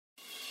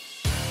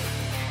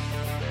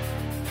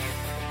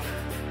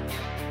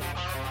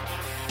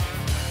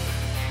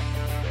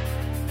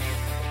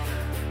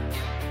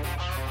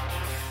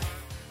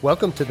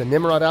Welcome to the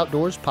Nimrod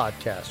Outdoors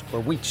Podcast,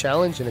 where we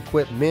challenge and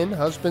equip men,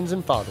 husbands,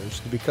 and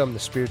fathers to become the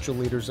spiritual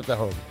leaders of the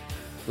home.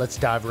 Let's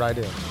dive right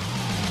in.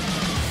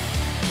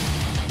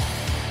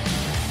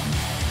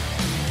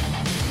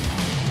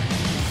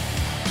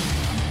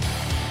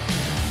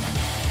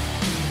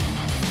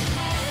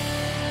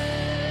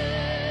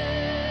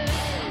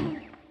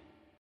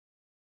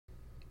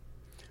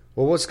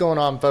 Well, what's going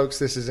on, folks?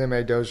 This is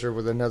M.A. Dozier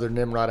with another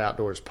Nimrod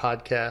Outdoors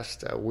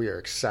podcast. We are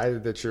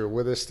excited that you're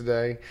with us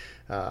today.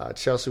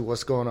 Chelsea,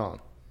 what's going on?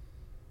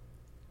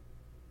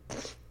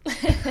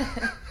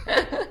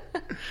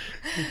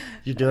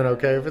 You doing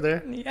okay over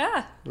there?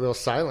 Yeah. A little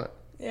silent.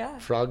 Yeah.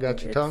 Frog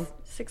got your tongue?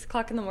 6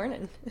 o'clock in the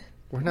morning.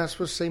 We're not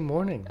supposed to say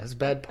morning. That's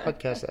bad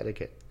podcast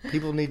etiquette.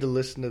 People need to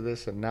listen to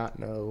this and not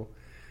know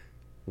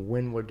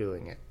when we're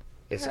doing it.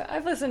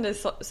 I've listened to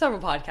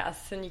several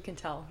podcasts, and you can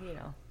tell,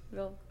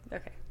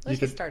 okay, let's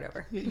just start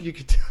over. You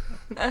could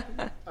tell.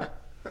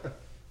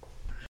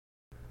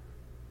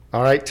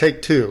 All right,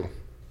 take two.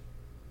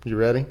 You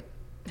ready?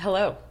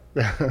 Hello.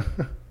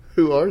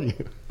 Who are you?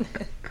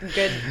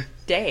 Good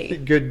day.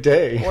 Good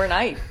day. Or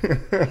night,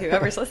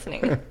 whoever's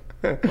listening,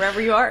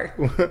 wherever you are.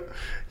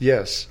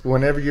 Yes,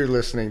 whenever you're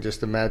listening,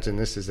 just imagine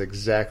this is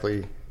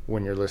exactly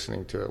when you're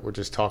listening to it. We're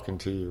just talking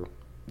to you.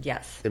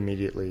 Yes.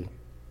 Immediately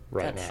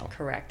right now. That's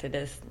correct. It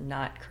is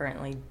not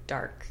currently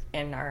dark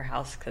in our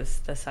house because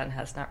the sun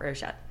has not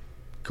rose yet.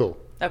 Cool.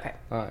 Okay.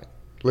 All right.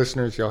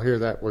 Listeners, y'all hear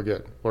that? We're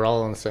good. We're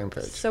all on the same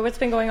page. So what's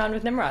been going on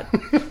with Nimrod?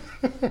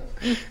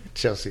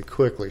 Chelsea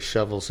quickly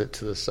shovels it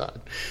to the side.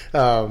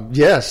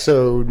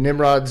 So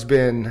Nimrod's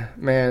been,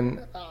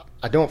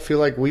 I don't feel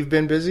like we've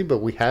been busy, but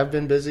we have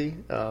been busy.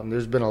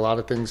 There's been a lot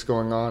of things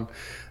going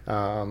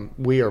on.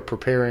 We are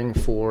preparing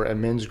for a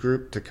men's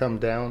group to come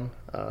down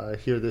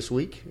here this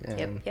week.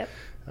 And Yep.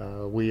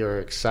 We are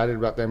excited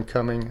about them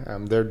coming.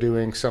 They're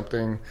doing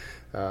something.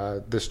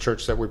 This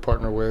church that we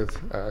partner with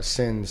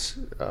sends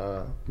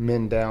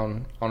men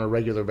down on a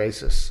regular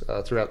basis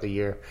throughout the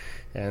year,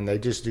 and they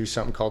just do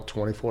something called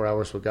 24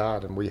 Hours with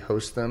God, and we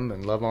host them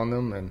and love on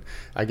them, and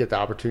I get the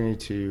opportunity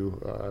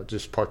to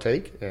just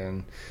partake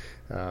and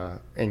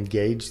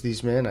engage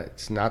these men.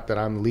 It's not that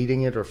I'm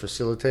leading it or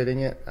facilitating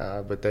it,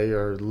 but they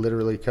are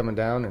literally coming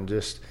down and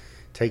just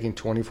taking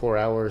 24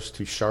 hours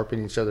to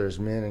sharpen each other as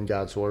men in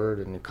God's Word,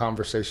 and the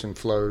conversation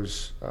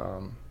flows,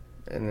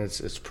 and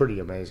it's pretty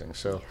amazing.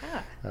 So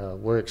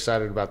we're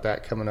excited about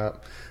that coming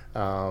up.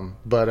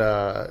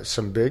 But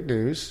some big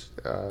news.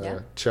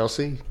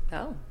 Chelsea,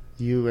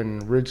 you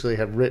and Ridgely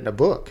have written a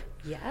book.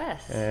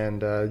 Yes.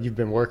 And you've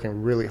been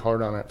working really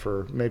hard on it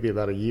for maybe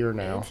about a year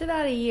now. It's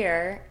about a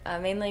year,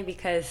 mainly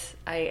because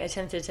I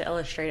attempted to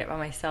illustrate it by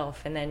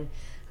myself, and then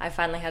I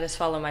finally had to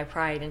swallow my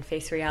pride and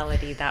face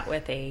reality that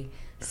with a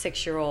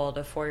 6-year-old,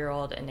 a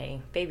 4-year-old, and a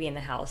baby in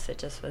the house, it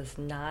just was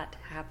not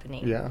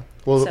happening. Yeah.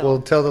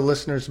 Well, tell the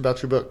listeners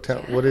about your book.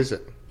 What is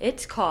it?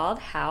 It's called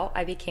How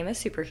I Became a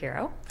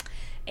Superhero,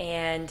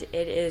 and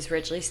it is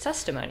Ridgely's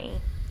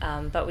testimony.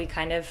 But we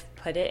kind of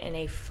put it in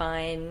a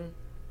fun,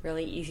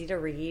 really easy to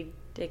read,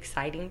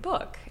 exciting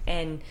book.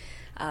 And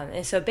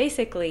so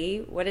basically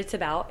what it's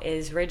about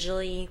is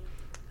Ridgely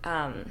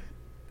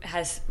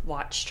has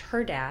watched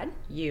her dad,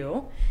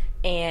 you,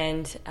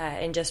 and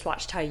just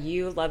watched how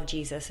you love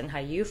Jesus and how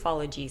you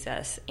follow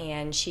Jesus,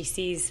 and she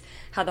sees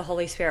how the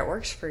Holy Spirit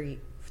works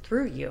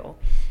through you,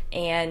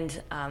 and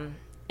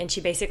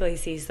she basically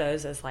sees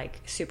those as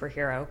like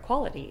superhero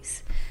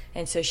qualities,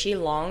 and so she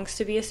longs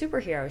to be a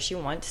superhero. She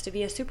wants to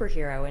be a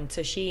superhero, and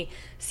so she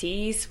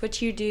sees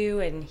what you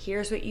do and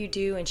hears what you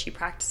do, and she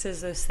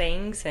practices those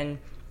things, and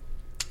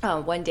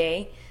one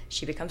day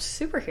she becomes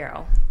a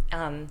superhero.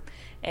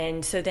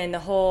 And so then the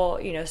whole,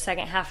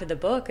 second half of the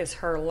book is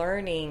her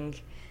learning,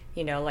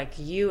 like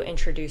you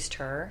introduced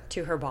her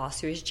to her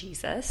boss, who is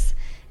Jesus.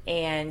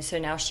 And so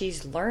now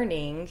she's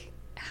learning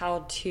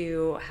how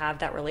to have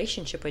that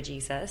relationship with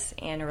Jesus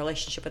and a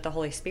relationship with the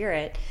Holy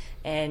Spirit.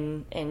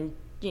 And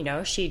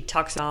she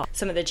talks about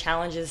some of the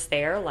challenges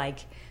there, like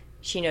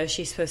she knows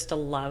she's supposed to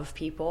love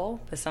people,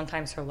 but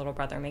sometimes her little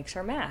brother makes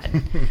her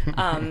mad.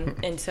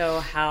 And so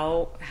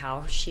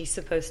how she's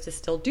supposed to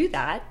still do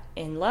that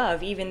in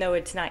love, even though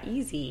it's not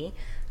easy.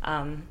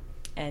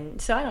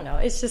 And so I don't know.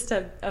 It's just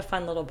a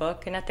fun little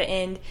book. And at the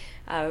end,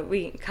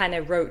 we kind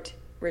of wrote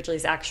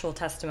Ridgely's actual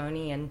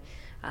testimony, and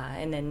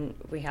then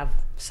we have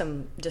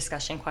some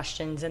discussion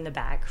questions in the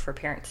back for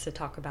parents to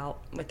talk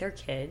about with their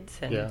kids.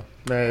 And, yeah,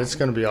 man, it's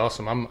going to be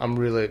awesome. I'm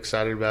really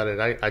excited about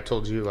it. I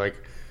told you,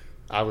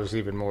 I was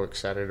even more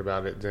excited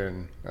about it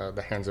than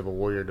the Hands of a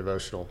Warrior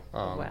devotional.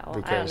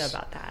 Well, I don't know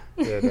about that.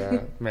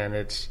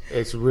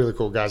 It's really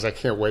cool, guys. I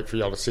can't wait for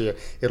y'all to see it.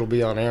 It'll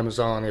be on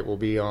Amazon. We'll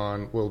be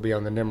on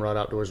the Nimrod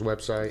Outdoors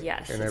website.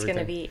 Yes, and it's going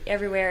to be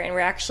everywhere, and we're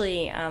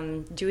actually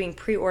doing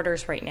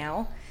pre-orders right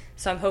now.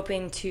 So I'm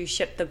hoping to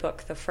ship the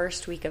book the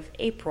first week of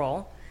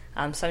April.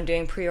 So I'm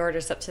doing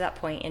pre-orders up to that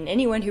point, and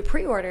anyone who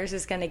pre-orders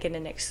is going to get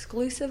an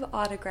exclusive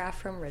autograph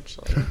from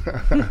Ridgely.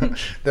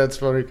 That's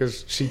funny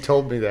because she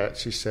told me that.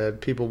 She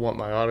said, people want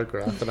my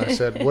autograph. And I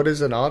said, what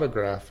is an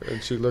autograph?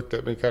 And she looked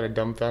at me kind of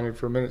dumbfounded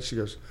for a minute. She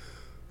goes,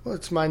 well,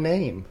 it's my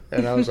name.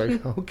 And I was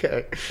like,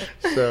 okay.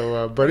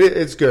 So, but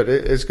it's good.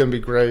 It's going to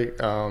be great.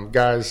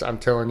 Guys, I'm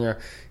telling you,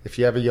 if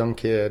you have a young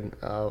kid,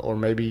 or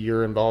maybe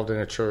you're involved in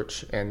a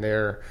church and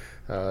their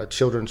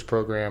children's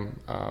program,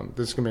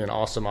 this is going to be an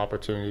awesome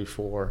opportunity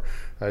for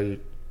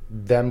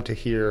them to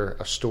hear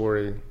a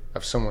story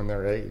of someone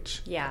their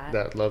age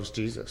that loves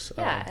Jesus.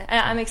 Yeah,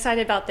 I'm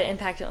excited about the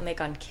impact it will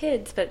make on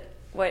kids, but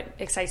what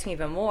excites me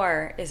even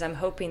more is I'm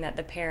hoping that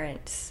the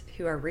parents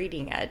who are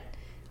reading it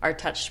are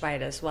touched by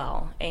it as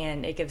well,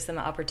 and it gives them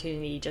an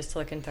opportunity just to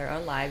look into their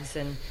own lives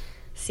and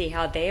see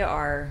how they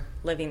are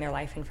living their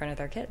life in front of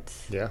their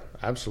kids. Yeah,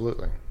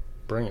 absolutely.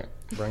 Bring it.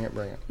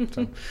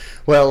 So,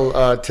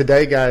 well,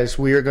 today, guys,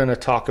 we're going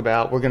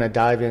to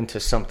dive into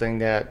something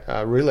that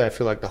really I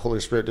feel like the Holy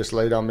Spirit just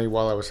laid on me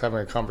while I was having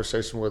a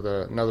conversation with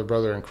another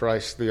brother in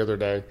Christ the other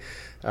day.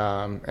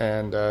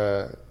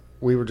 And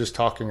we were just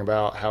talking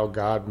about how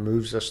God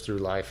moves us through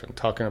life and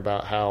talking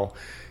about how,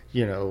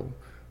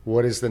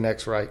 what is the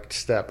next right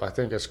step? I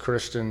think as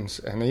Christians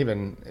and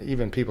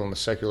even people in the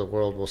secular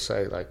world will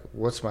say, like,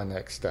 what's my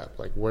next step?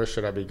 Like, where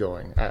should I be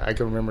going? I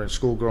can remember in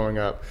school growing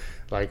up,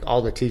 like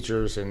all the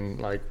teachers and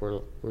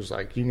was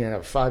like, you need to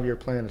have a 5-year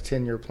plan, a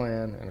 10-year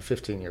plan, and a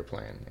 15-year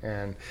plan.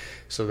 And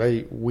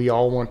so we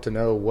all want to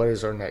know what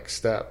is our next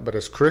step. But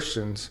as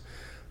Christians,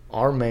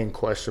 our main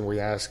question we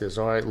ask is,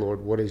 all right,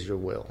 Lord, what is your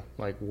will?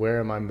 Like, where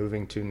am I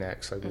moving to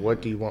next? Like,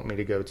 what do you want me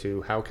to go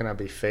to? How can I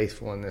be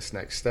faithful in this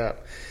next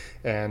step?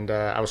 And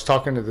I was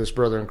talking to this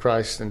brother in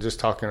Christ and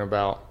just talking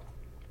about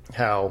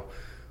how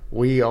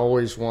we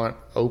always want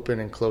open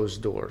and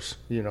closed doors.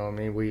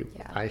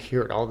 I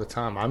hear it all the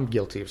time. I'm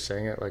guilty of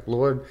saying it. Like,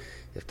 Lord,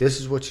 if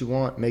this is what you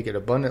want, make it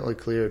abundantly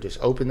clear. Just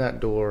open that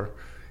door.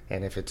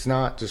 And if it's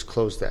not, just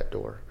close that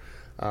door.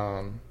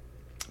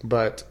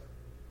 But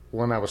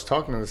when I was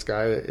talking to this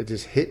guy, it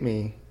just hit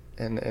me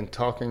and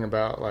talking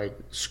about like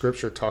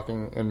Scripture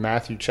talking in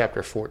Matthew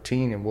chapter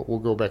 14, and we'll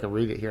go back and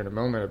read it here in a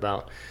moment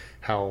about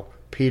how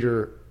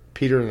Peter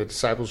and the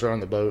disciples are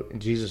on the boat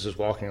and Jesus is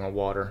walking on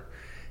water.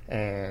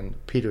 And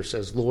Peter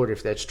says, Lord,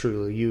 if that's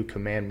truly you,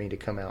 command me to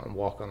come out and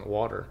walk on the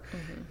water.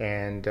 Mm-hmm.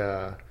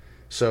 And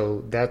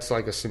so that's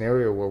like a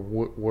scenario where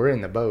we're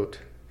in the boat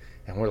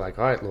and we're like,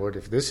 all right, Lord,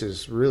 if this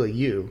is really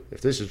you,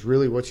 if this is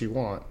really what you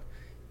want,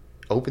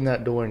 open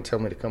that door and tell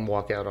me to come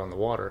walk out on the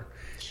water.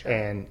 Sure.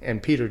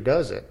 And Peter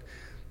does it.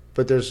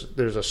 But there's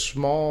a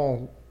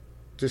small,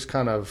 just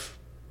kind of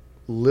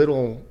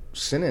little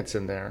sentence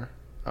in there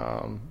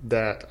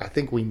that I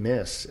think we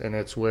miss. And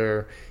it's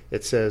where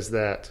it says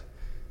that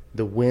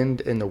the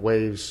wind and the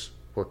waves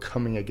were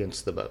coming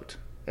against the boat.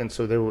 And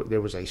so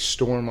there was a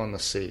storm on the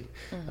sea.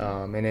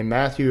 Mm-hmm. And in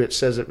Matthew, it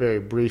says it very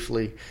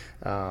briefly.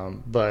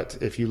 But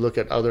if you look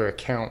at other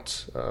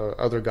accounts,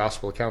 other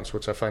gospel accounts,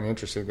 which I find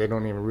interesting, they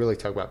don't even really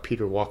talk about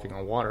Peter walking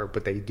on water,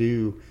 but they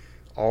do.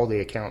 All the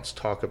accounts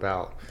talk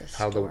about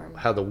how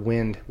the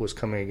wind was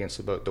coming against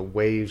the boat, the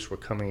waves were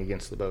coming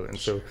against the boat, and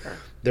so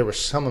there was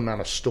some amount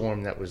of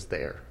storm that was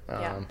there.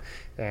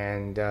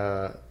 And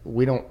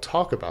we don't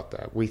talk about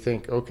that. We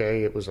think,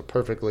 okay, it was a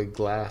perfectly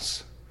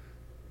glass.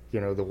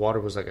 The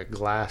water was like a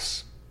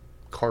glass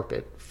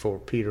carpet for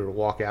Peter to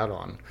walk out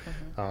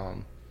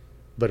on,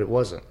 but it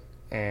wasn't.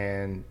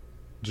 And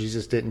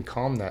Jesus didn't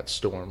calm that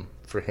storm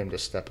for him to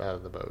step out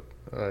of the boat.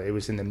 It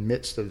was in the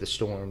midst of the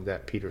storm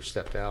that Peter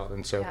stepped out.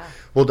 And so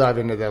we'll dive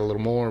into that a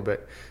little more.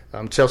 But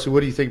Chelsea,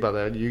 what do you think about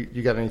that?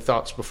 You got any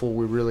thoughts before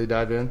we really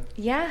dive in?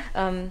 Yeah,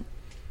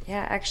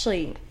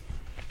 actually,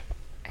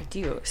 I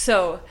do.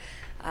 So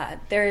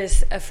there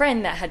is a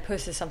friend that had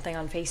posted something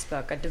on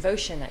Facebook, a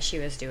devotion that she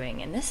was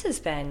doing. And this has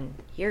been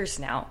years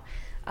now.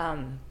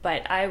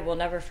 But I will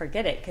never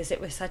forget it because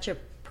it was such a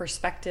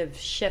perspective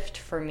shift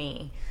for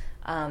me.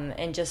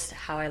 And just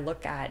how I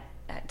look at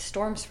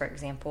storms, for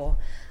example,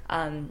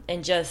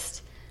 and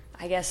just,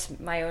 I guess,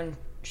 my own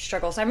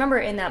struggles. I remember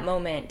in that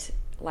moment,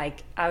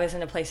 like, I was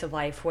in a place of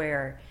life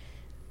where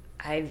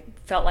I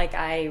felt like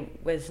I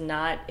was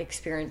not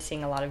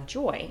experiencing a lot of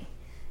joy.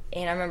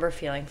 And I remember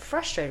feeling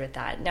frustrated with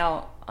that.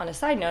 Now, on a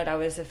side note, I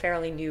was a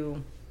fairly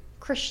new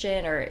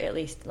Christian, or at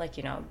least, like,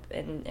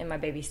 in my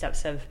baby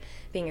steps of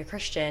being a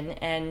Christian.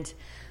 And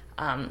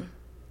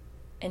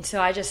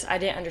so I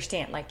didn't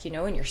understand, like,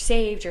 when you're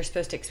saved, you're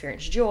supposed to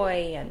experience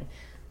joy, and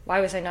why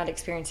was I not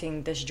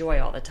experiencing this joy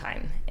all the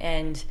time?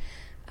 And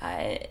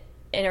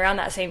around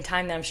that same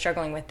time that I'm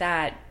struggling with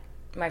that,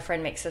 my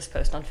friend makes this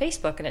post on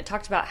Facebook, and it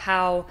talked about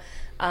how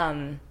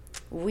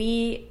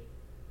we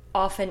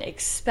often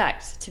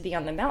expect to be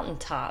on the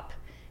mountaintop,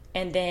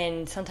 and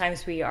then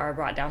sometimes we are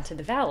brought down to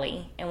the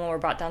valley. And when we're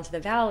brought down to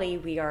the valley,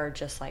 we are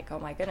just like, oh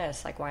my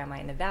goodness, like, why am I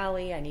in the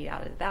valley? I need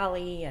out of the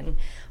valley. And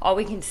all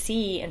we can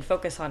see and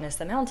focus on is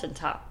the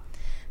mountaintop.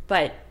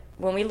 But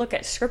when we look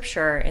at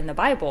Scripture in the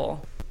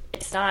Bible,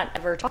 it's not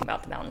ever talking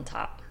about the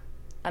mountaintop.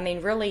 I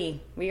mean,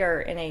 really, we are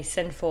in a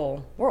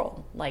sinful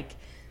world. Like,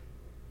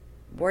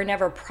 we're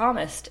never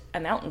promised a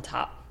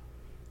mountaintop.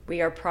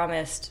 We are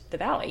promised the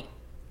valley.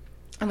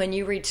 And when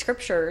you read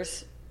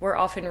Scriptures, we're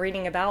often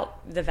reading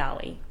about the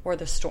valley or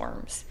the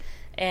storms.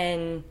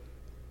 And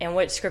And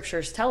what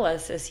scriptures tell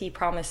us is he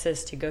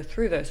promises to go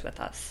through those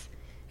with us.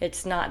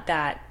 It's not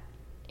that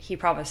he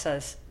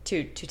promises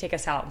to take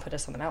us out and put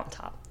us on the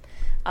mountaintop.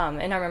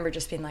 And I remember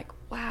just being like,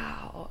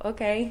 wow,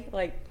 okay.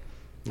 Like,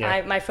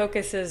 my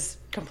focus is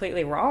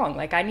completely wrong.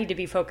 Like, I need to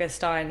be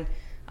focused on,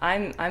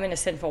 I'm in a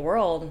sinful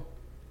world.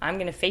 I'm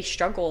going to face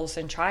struggles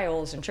and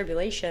trials and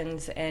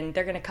tribulations, and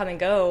they're going to come and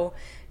go.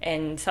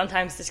 And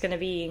sometimes it's going to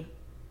be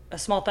a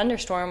small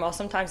thunderstorm, while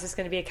sometimes it's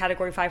going to be a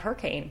Category 5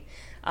 hurricane.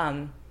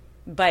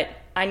 But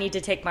I need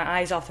to take my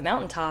eyes off the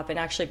mountaintop and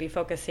actually be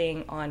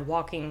focusing on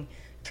walking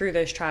through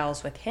those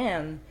trials with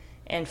him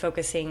and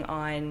focusing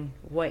on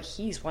what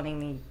he's wanting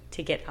me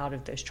to get out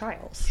of those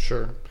trials.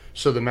 Sure.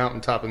 So the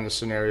mountaintop in this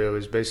scenario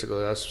is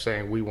basically us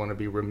saying we want to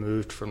be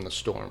removed from the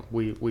storm.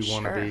 We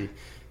want to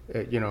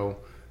be,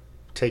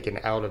 taken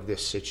out of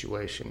this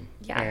situation.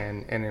 Yeah.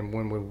 And then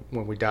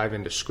when we dive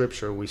into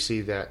Scripture, we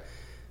see that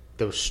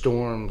those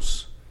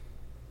storms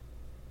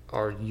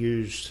are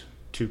used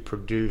to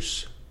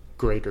produce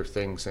greater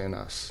things in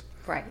us.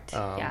 Right.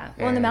 Yeah.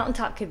 Well, and the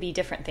mountaintop could be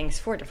different things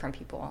for different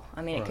people.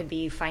 I mean, it could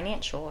be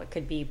financial, it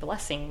could be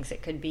blessings,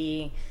 it could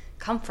be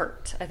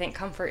comfort. I think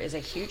comfort is a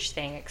huge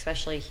thing,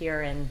 especially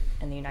here in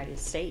the United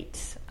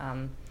States.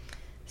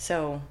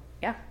 So,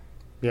 yeah.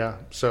 Yeah.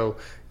 So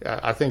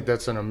I think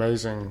that's an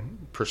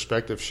amazing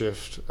perspective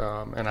shift.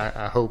 And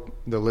I hope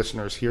the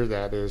listeners hear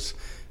that is,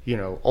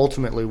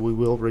 ultimately we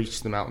will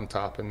reach the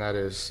mountaintop, and that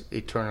is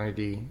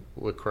eternity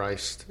with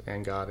Christ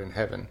and God in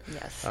heaven.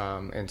 Yes.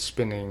 And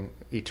spending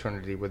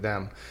eternity with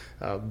them.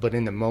 But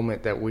in the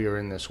moment that we are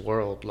in this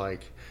world,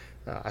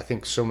 I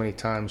think so many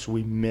times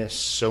we miss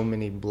so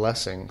many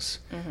blessings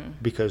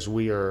because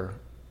we are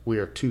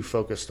too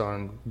focused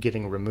on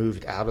getting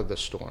removed out of the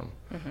storm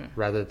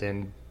rather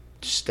than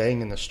staying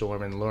in the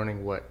storm and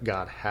learning what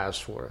God has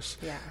for us.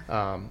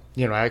 Yeah.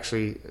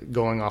 Actually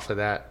going off of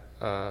that,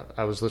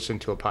 I was listening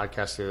to a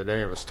podcast the other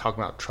day. It was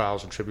talking about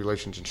trials and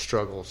tribulations and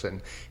struggles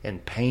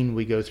and pain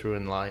we go through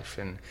in life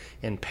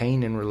and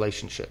pain in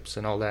relationships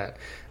and all that.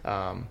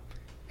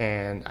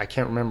 And I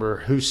can't remember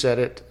who said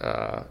it,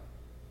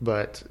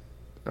 but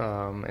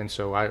and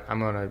so I'm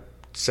going to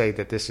say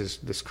that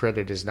this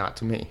credit is not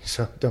to me.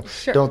 So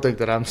don't think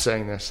that I'm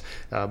saying this.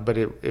 But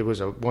it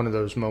was one of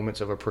those moments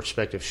of a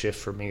perspective shift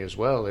for me as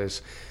well.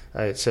 Is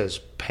it says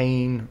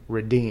pain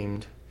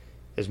redeemed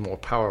is more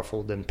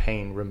powerful than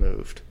pain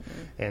removed.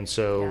 And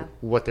so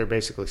what they're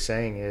basically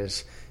saying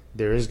is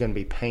there is going to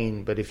be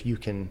pain, but if you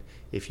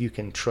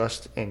can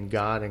trust in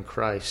God and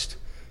Christ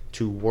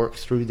to work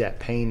through that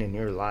pain in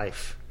your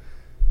life,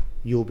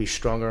 you'll be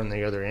stronger on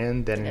the other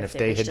end than if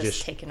they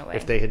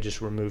had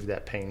just removed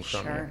that pain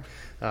from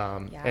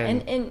you.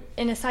 And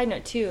a side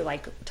note too,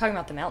 like talking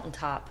about the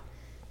mountaintop,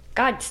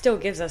 God still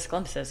gives us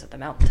glimpses of the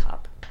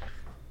mountaintop.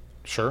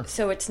 Sure.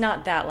 So it's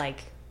not that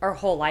like our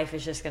whole life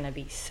is just going to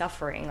be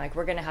suffering. Like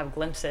we're going to have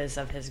glimpses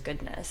of his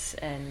goodness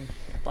and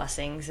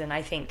blessings. And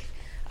I think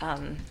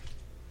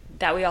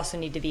that we also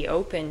need to be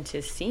open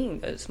to seeing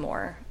those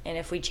more. And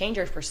if we change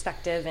our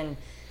perspective and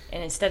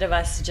instead of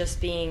us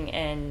just being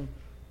in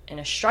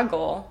a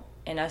struggle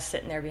and us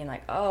sitting there being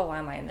like, oh, why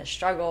am I in this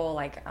struggle?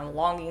 Like I'm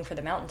longing for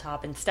the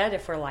mountaintop. Instead,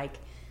 if we're like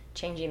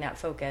changing that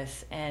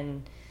focus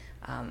and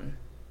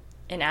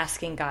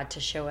asking God to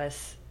show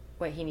us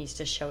what he needs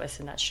to show us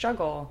in that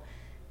struggle,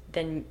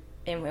 then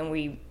and when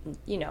we,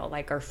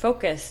 are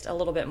focused a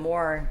little bit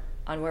more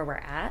on where we're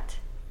at,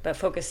 but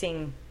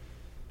focusing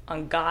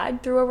on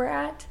God through where we're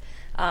at,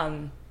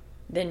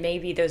 then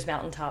maybe those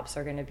mountaintops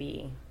are going to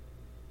be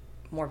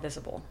more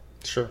visible.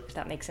 Sure. If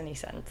that makes any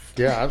sense.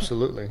 Yeah,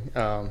 absolutely.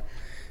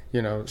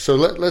 So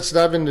let's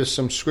dive into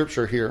some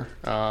scripture here.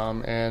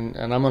 And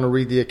I'm going to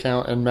read the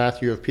account in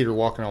Matthew of Peter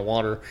walking on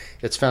water.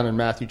 It's found in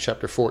Matthew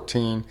chapter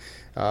 14,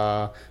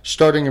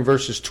 starting in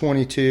verses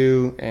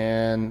 22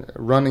 and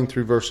running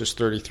through verses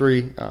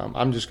 33.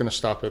 I'm just going to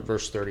stop at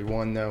verse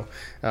 31 though,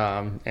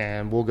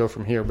 and we'll go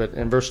from here. But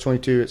in verse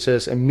 22 it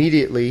says,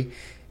 "Immediately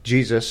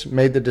Jesus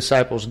made the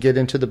disciples get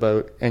into the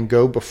boat and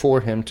go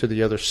before him to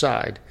the other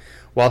side,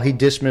 while he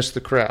dismissed the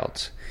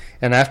crowds.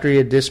 And after he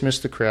had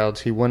dismissed the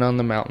crowds, he went on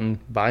the mountain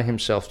by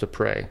himself to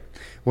pray.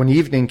 When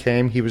evening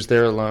came, he was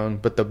there alone,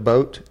 but the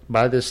boat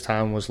by this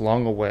time was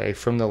long away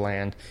from the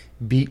land,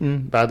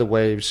 beaten by the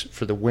waves,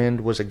 for the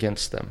wind was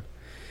against them.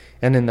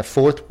 And in the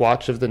fourth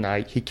watch of the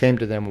night, he came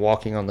to them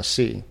walking on the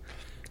sea.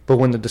 But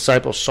when the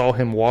disciples saw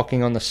him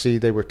walking on the sea,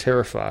 they were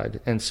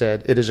terrified and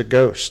said, 'It is a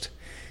ghost.'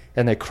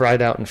 And they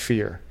cried out in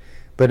fear.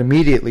 But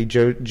immediately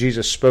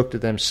Jesus spoke to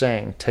them,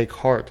 saying, 'Take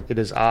heart, it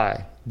is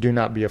I. Do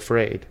not be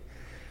afraid.'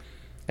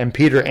 And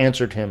Peter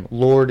answered him,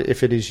 'Lord,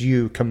 if it is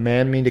you,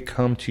 command me to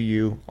come to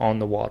you on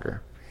the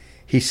water.'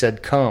 He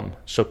said, 'Come.'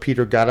 So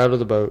Peter got out of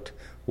the boat,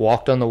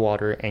 walked on the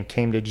water, and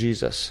came to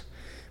Jesus.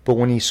 But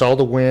when he saw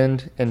the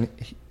wind,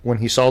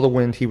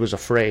 he was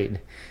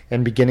afraid,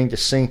 and beginning to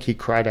sink, he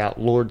cried out,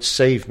 'Lord,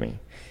 save me.'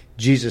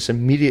 Jesus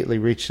immediately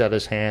reached out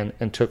his hand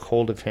and took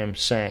hold of him,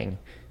 saying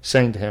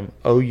to him,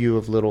 'O you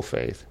of little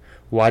faith,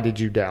 why did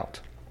you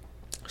doubt?'"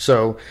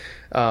 So,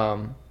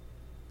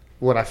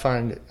 what I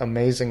find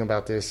amazing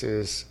about this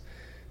is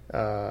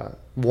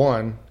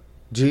One,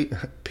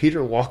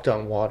 Peter walked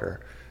on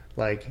water.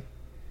 Like,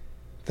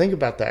 think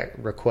about that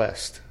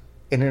request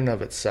in and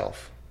of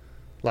itself.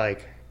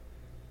 Like,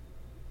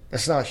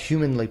 it's not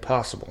humanly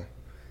possible.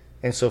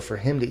 And so for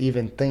him to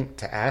even think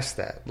to ask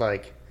that,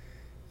 like,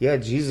 yeah,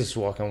 Jesus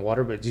walked on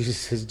water, but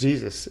Jesus is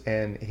Jesus.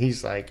 And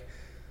he's like,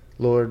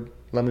 Lord,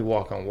 let me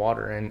walk on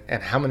water.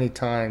 And how many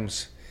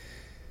times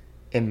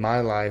in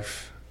my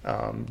life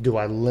do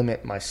I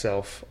limit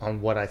myself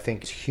on what I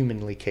think is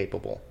humanly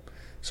capable?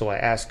 So I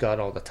ask God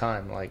all the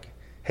time, like,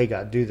 hey,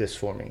 God, do this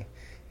for me.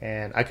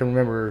 And I can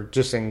remember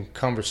just in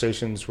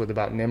conversations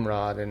about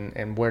Nimrod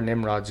and where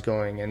Nimrod's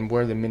going and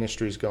where the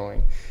ministry's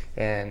going.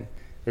 And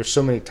there's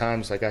so many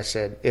times, like I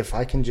said, if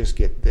I can just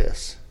get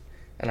this.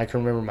 And I can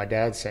remember my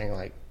dad saying,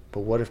 like,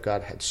 but what if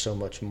God had so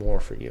much more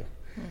for you?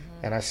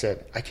 Mm-hmm. And I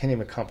said, I can't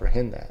even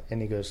comprehend that.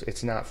 And he goes,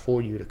 it's not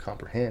for you to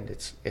comprehend.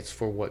 It's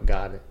for what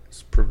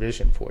God's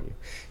provision for you.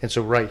 And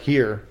so right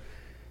here,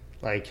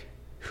 like,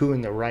 who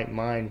in the right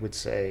mind would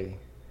say,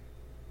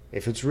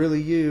 if it's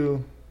really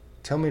you,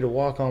 tell me to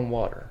walk on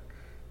water?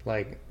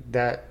 Like,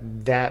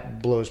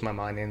 that blows my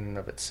mind in and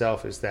of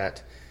itself, is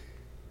that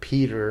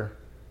Peter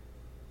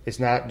is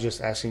not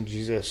just asking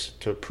Jesus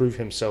to prove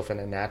himself in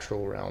a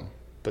natural realm,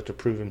 but to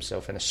prove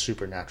himself in a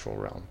supernatural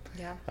realm.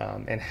 Yeah.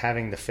 And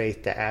having the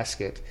faith to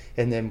ask it.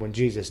 And then when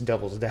Jesus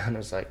doubles down,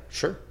 it's like,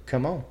 sure,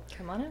 come on.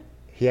 Come on in.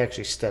 He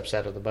actually steps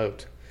out of the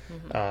boat.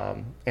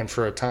 Mm-hmm. And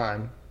for a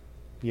time,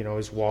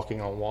 is walking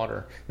on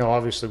water. Now,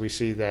 obviously, we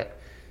see that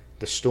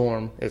the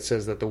storm, it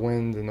says that the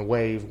wind and the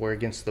wave were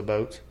against the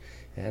boat,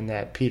 and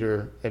that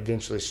Peter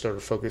eventually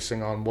started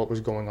focusing on what was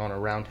going on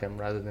around him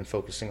rather than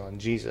focusing on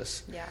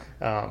Jesus.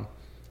 Yeah.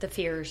 The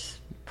fears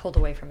pulled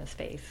away from his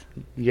faith.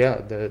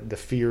 Yeah, the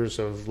fears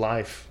of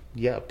life,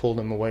 pulled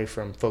him away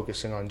from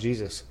focusing on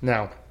Jesus.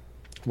 Now,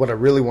 what I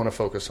really want to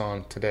focus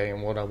on today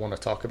and what I want to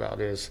talk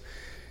about is,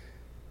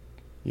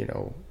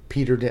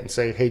 Peter didn't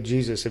say, hey,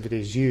 Jesus, if it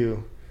is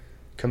you,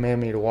 command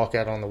me to walk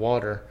out on the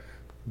water.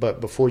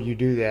 But before you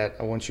do that,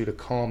 I want you to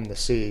calm the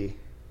sea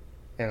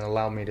and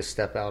allow me to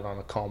step out on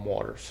the calm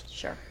waters.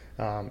 Sure.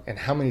 And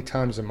how many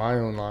times in my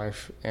own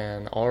life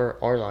and our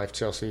life,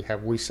 Chelsea,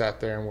 have we sat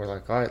there and we're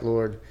like, all right,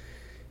 Lord,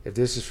 if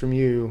this is from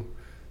you,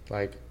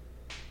 like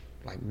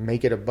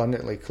make it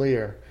abundantly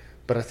clear.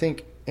 But I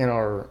think in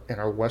our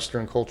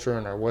Western culture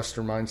and our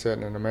Western mindset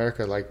and in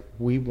America, like,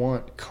 we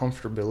want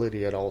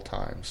comfortability at all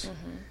times.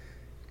 Mm-hmm.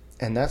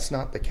 And that's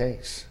not the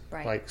case.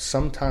 Right. Like,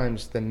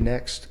 sometimes the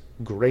next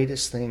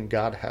greatest thing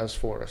God has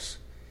for us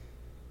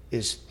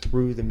is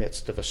through the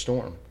midst of a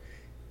storm.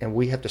 And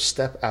we have to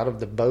step out of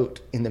the boat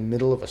in the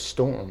middle of a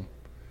storm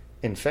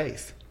in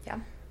faith. Yeah.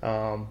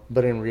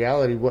 But in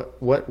reality,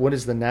 what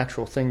is the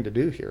natural thing to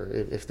do here?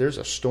 If there's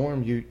a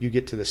storm, you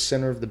get to the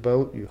center of the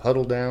boat, you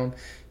huddle down,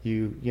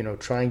 you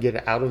try and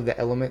get out of the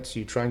elements,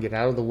 you try and get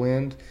out of the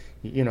wind.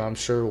 I'm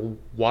sure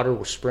water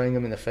was spraying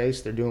them in the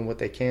face. They're doing what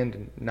they can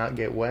to not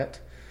get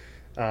wet.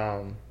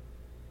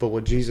 But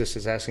what Jesus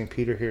is asking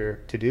Peter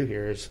here to do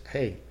here is,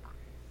 hey,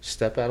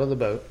 step out of the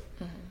boat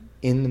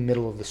in the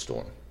middle of the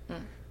storm.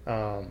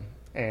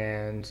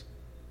 And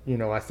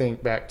I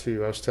think back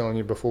to, I was telling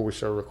you before we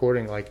started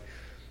recording, like,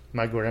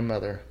 my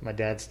grandmother, my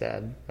dad's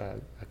dad,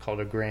 I called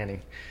her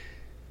Granny.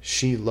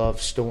 She loved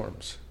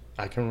storms.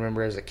 I can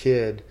remember as a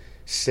kid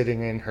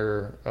sitting in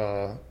her,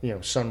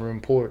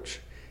 sunroom porch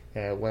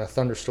when a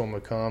thunderstorm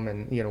would come,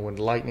 and when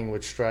lightning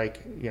would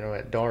strike,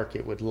 at dark,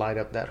 it would light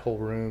up that whole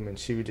room, and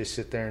she would just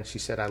sit there and she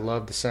said, I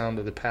love the sound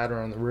of the patter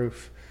on the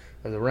roof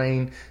of the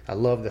rain. I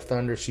love the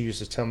thunder. She used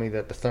to tell me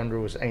that the thunder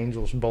was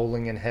angels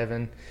bowling in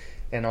heaven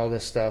and all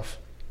this stuff.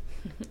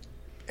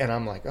 And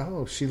I'm like,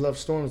 oh, she loves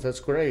storms. That's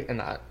great.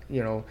 And I,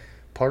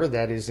 part of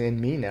that is in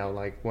me now.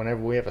 Like,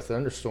 whenever we have a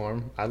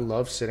thunderstorm, I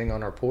love sitting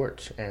on our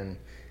porch and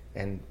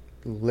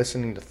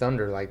listening to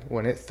thunder. Like,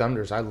 when it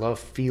thunders, I love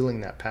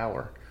feeling that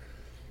power.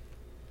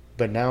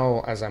 But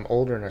now, as I'm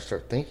older and I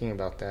start thinking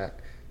about that,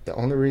 the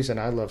only reason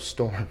I love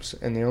storms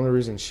and the only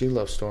reason she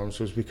loves storms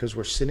was because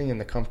we're sitting in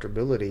the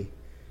comfortability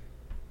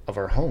of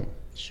our home.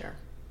 Sure.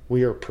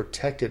 We are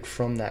protected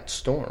from that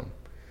storm.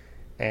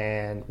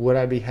 And would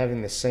I be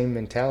having the same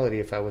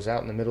mentality if I was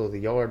out in the middle of the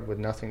yard with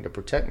nothing to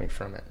protect me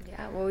from it?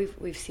 Yeah, well,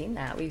 we've seen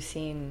that. We've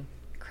seen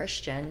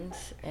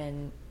Christians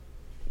in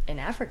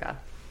Africa,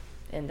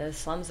 in the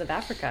slums of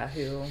Africa,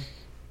 who,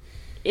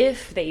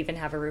 if they even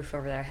have a roof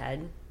over their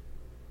head,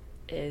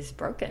 is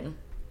broken.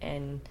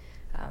 And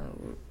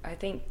I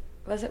think,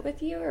 was it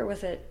with you or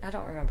was it, I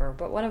don't remember,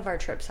 but one of our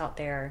trips out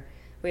there,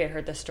 we had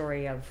heard the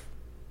story of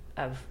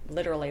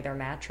literally their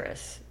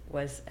mattress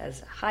was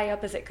as high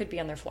up as it could be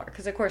on their floor,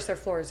 because of course their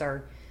floors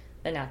are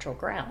the natural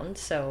ground,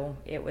 so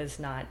it was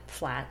not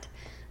flat,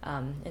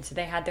 and so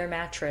they had their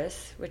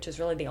mattress, which is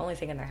really the only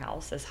thing in their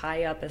house, as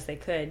high up as they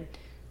could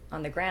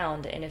on the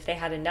ground, and if they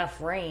had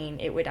enough rain,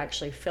 it would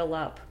actually fill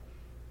up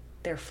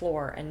their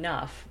floor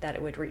enough that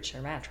it would reach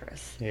their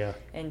mattress. Yeah.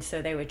 And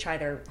so they would try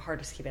their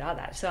hardest to keep it out of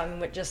that. So I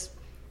mean, just,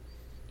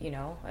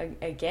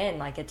 again,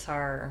 like, it's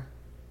our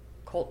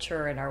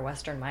culture and our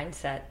Western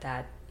mindset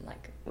that,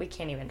 like, we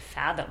can't even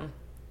fathom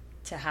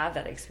to have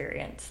that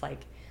experience. Like,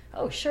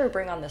 oh, sure,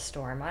 bring on the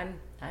storm.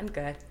 I'm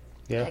good.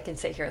 Yeah. I can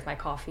sit here with my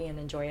coffee and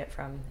enjoy it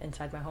from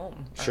inside my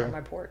home or Sure.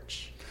 my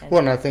porch.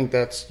 And I think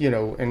that's,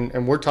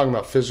 and we're talking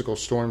about physical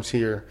storms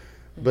here,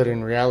 but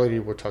in reality,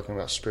 we're talking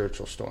about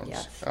spiritual storms.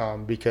 Yes.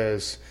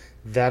 Because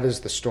that is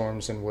the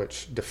storms in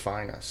which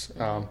define us.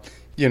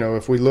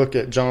 If we look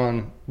at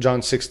John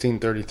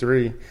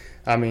 16:33,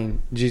 I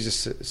mean,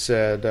 Jesus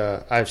said,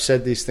 I've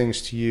said these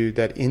things to you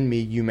that in me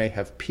you may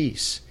have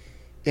peace.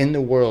 In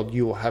the world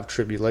you will have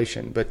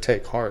tribulation, but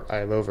take heart, I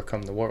have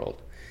overcome the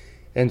world.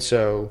 And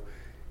so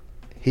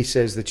he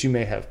says that you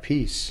may have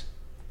peace,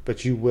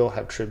 but you will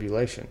have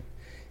tribulation.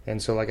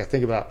 And so, like, I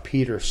think about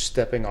Peter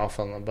stepping off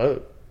on the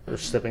boat, or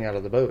stepping out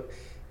of the boat.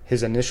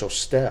 His initial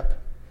step,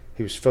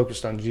 he was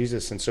focused on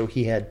Jesus, and so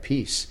he had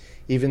peace.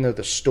 Even though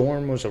the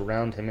storm was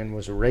around him and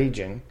was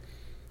raging,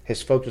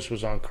 his focus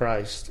was on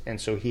Christ, and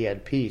so he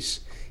had peace.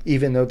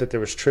 Even though that there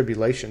was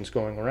tribulations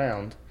going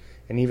around,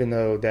 and even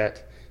though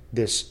that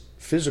this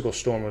physical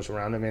storm was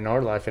around him in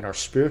our life, in our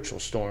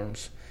spiritual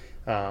storms,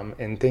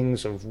 and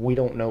things of we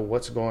don't know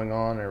what's going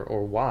on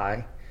or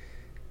why,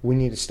 we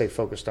need to stay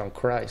focused on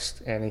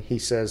Christ. And he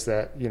says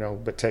that,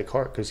 but take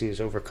heart because he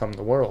has overcome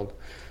the world.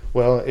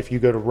 Well, if you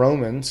go to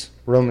Romans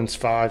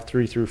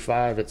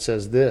 5:3-5, it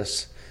says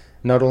this,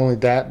 not only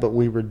that, but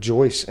we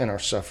rejoice in our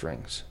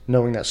sufferings,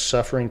 knowing that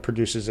suffering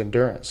produces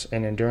endurance,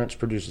 and endurance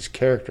produces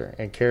character,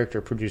 and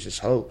character produces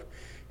hope.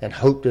 And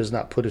hope does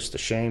not put us to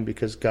shame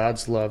because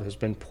God's love has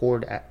been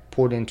poured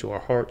into our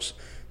hearts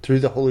through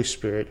the Holy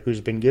Spirit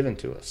who's been given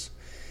to us.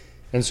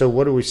 And so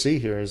what do we see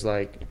here is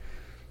like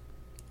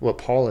what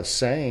Paul is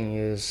saying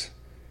is,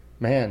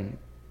 man,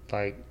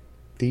 like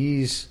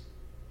these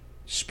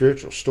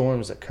spiritual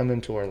storms that come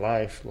into our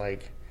life,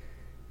 like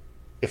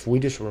if we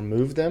just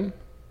remove them,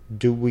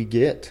 do we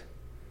get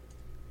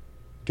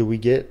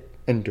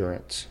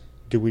endurance?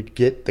 Do we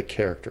get the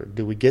character?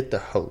 Do we get the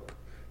hope?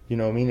 You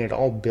know what I mean? It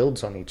all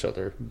builds on each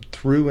other.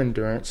 Through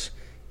endurance,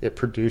 it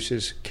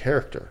produces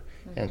character.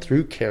 And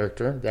through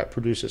character, that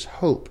produces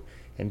hope.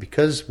 And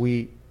because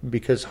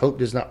hope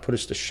does not put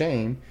us to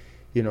shame,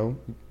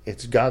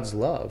 it's God's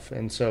love.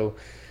 And so,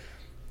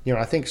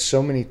 I think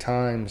so many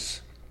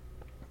times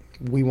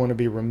we want to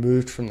be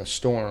removed from the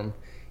storm.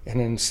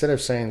 And instead of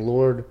saying,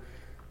 Lord,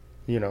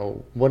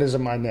 what is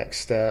my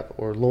next step?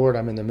 Or Lord,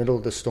 I'm in the middle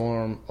of the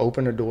storm,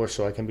 open a door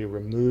so I can be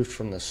removed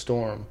from the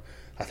storm.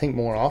 I think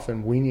more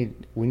often we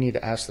need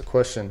to ask the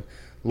question,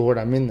 Lord,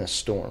 I'm in this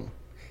storm.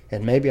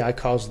 And maybe I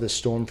caused this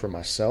storm for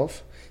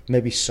myself.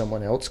 Maybe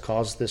someone else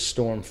caused this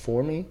storm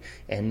for me.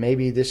 And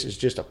maybe this is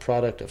just a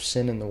product of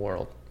sin in the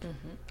world.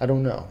 I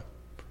don't know.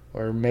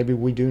 Or maybe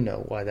we do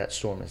know why that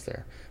storm is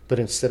there. But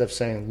instead of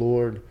saying,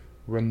 Lord,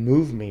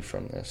 remove me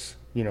from this,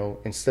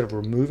 instead of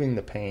removing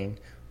the pain,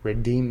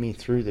 redeem me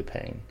through the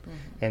pain.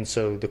 And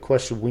so the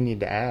question we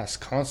need to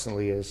ask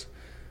constantly is,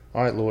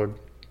 all right, Lord,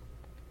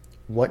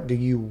 what do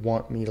you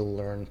want me to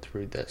learn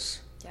through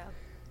this? Yeah.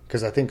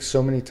 Because I think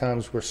so many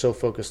times we're so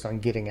focused on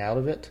getting out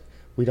of it,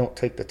 we don't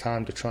take the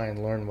time to try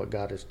and learn what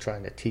God is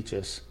trying to teach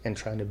us and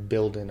trying to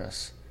build in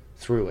us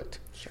through it.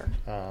 Sure.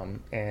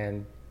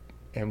 And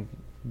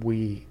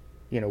we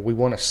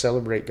want to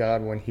celebrate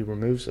God when he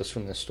removes us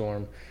from the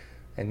storm.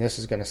 And this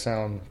is going to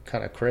sound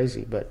kind of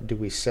crazy, but do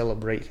we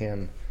celebrate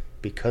him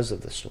because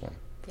of the storm?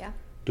 Yeah.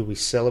 Do we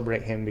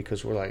celebrate him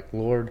because we're like,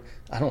 Lord,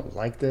 I don't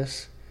like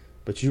this,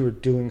 but you are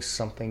doing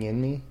something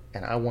in me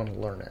and I want to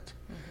learn it.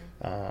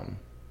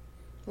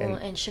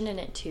 And shouldn't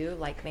it too,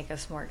 like, make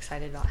us more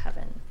excited about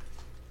heaven?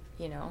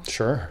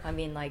 Sure. I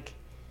mean, like,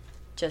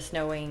 just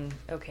knowing,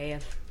 okay,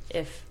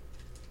 if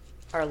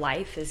our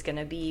life is going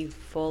to be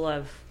full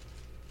of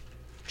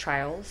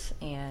trials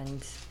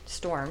and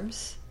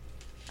storms,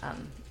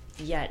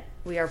 yet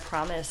we are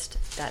promised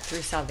that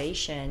through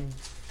salvation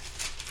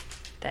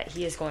that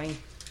he is going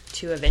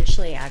to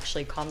eventually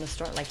actually calm the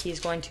storm. Like,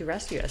 he's going to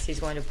rescue us. He's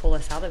going to pull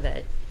us out of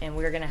it. And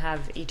we're going to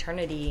have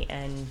eternity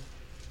in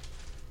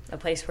a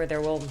place where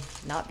there will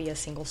not be a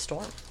single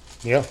storm.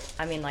 Yeah.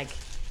 I mean, like,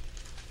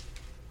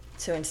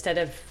 so instead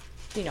of,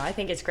 I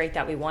think it's great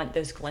that we want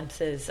those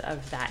glimpses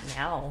of that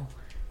now.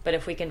 But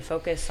if we can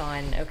focus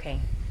on, okay,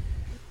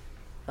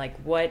 like,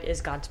 what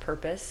is God's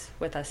purpose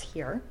with us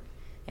here?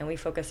 And we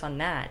focus on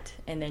that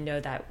and then know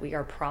that we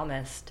are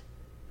promised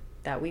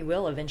that we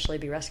will eventually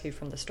be rescued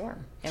from the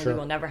storm. And Sure. we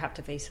will never have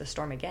to face the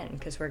storm again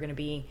because we're going to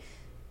be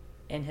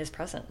in his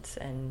presence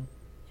and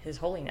his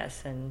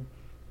holiness. And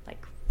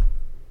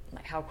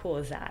like how cool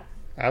is that?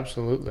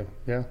 Absolutely.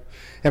 Yeah.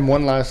 And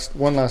one last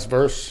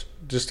verse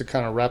just to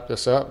kind of wrap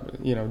this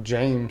up,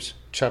 James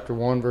chapter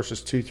 1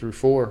 verses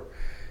 2-4,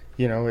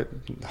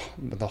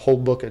 the whole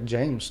book of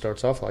James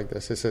starts off like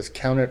this. It says,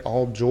 "Count it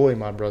all joy,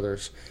 my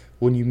brothers,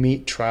 when you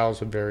meet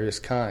trials of various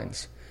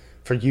kinds.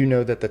 For you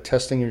know that the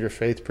testing of your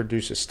faith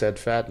produces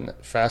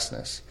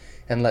steadfastness,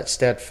 and let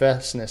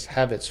steadfastness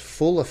have its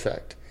full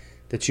effect,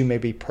 that you may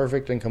be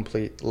perfect and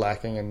complete,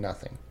 lacking in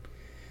nothing."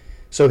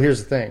 So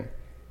here's the thing.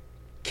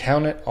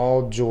 Count it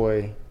all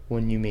joy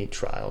when you meet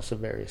trials of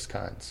various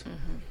kinds.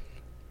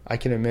 I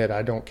can admit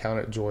I don't count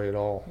it joy at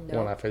all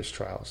when I face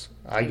trials.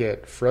 I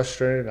get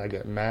frustrated. I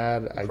get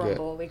mad.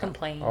 We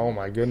complain. Oh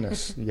my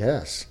goodness.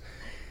 Yes.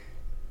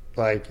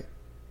 Like,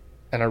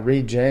 and I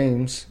read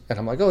James and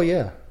I'm like, oh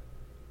yeah.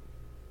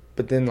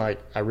 But then like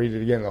I read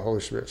it again, the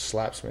Holy Spirit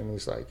slaps me and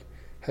he's like,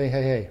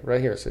 hey,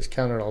 right here it says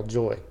count it all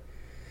joy.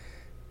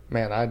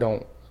 Man,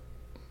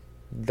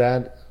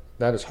 that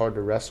is hard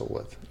to wrestle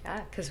with.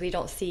 Yeah, because we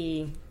don't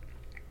see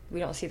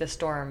the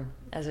storm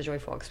as a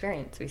joyful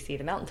experience. We see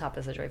the mountaintop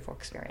as a joyful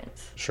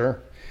experience. Sure.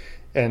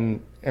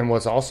 And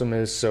what's awesome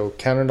is, so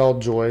count it all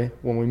joy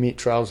when we meet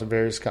trials of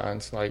various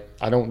kinds. Like,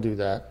 I don't do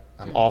that.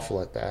 I'm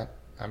awful at that.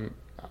 I'm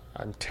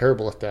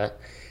terrible at that.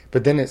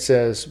 But then it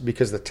says,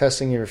 because the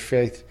testing of your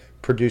faith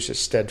produces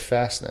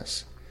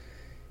steadfastness.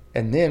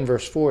 And then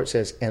verse 4, it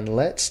says, and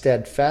let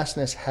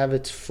steadfastness have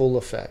its full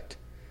effect.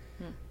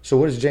 So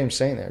what is James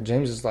saying there?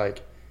 James is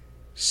like,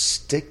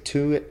 stick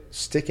to it,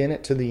 stick in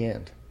it to the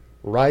end.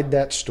 Ride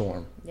that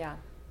storm. Yeah.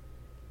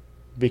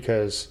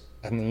 Because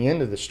at the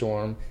end of the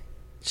storm,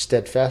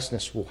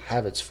 steadfastness will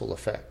have its full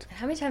effect.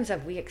 How many times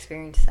have we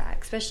experienced that,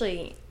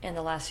 especially in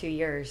the last few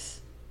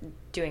years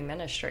doing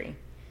ministry?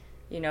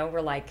 You know,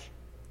 we're like,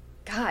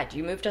 God,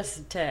 you moved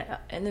us to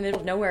in the middle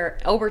of nowhere,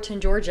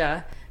 Elberton,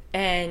 Georgia,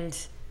 and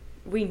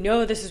we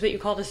know this is what you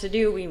called us to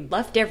do. We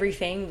left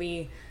everything.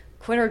 We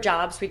quit our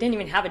jobs. We didn't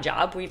even have a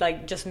job. We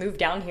like just moved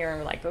down here and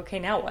we're like, okay,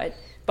 now what?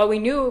 But we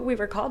knew we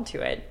were called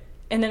to it.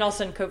 And then all of a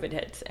sudden COVID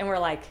hits and we're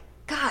like,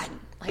 God,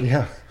 like,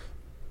 yeah.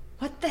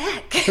 What the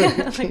heck?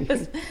 Like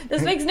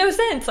this makes no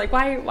sense. Like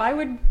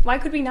why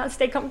could we not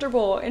stay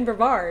comfortable in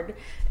Brevard?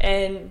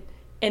 And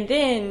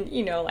then,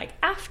 you know, like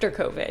after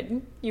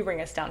COVID, you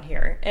bring us down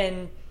here.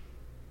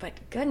 But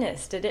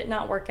goodness, did it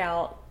not work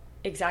out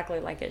exactly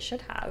like it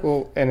should have?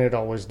 Well, and it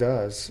always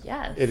does.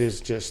 Yes. It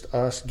is just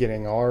us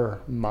getting our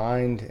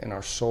mind and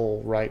our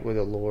soul right with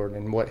the Lord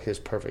and what his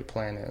perfect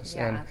plan is.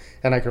 Yeah.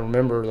 And I can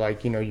remember,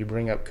 like, you know, you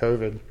bring up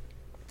COVID,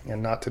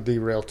 and not to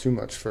derail too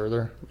much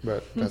further,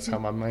 but that's how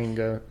my mind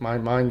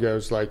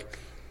goes. Like,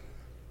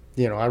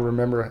 you know, I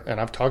remember,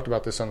 and I've talked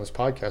about this on this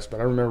podcast, but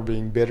I remember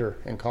being bitter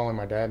and calling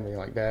my dad and being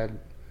like, Dad,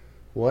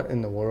 what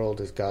in the world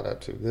is God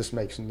up to? This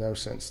makes no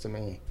sense to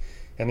me.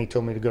 And he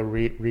told me to go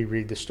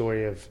reread the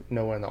story of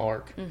Noah and the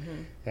ark.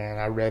 Mm-hmm. And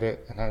I read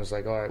it, and I was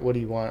like, all right, what do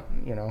you want?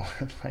 You know,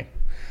 like,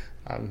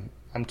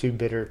 I'm too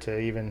bitter to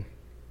even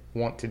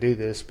want to do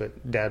this,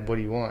 but Dad, what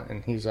do you want?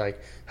 And he's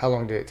like, how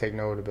long did it take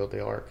Noah to build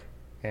the ark?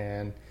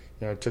 And,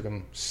 you know, it took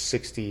him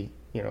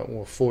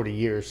 40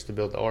 years to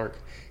build the ark.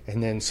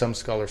 And then some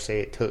scholars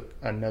say it took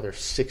another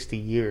 60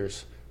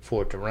 years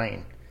for it to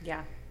rain.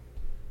 Yeah.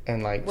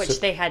 And like, which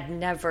they had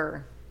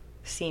never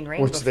seen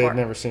rain before. Which they had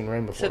never seen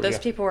rain before. So those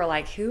people were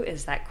like, who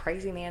is that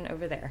crazy man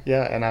over there?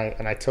 Yeah. And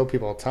I tell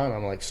people all the time,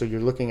 I'm like, so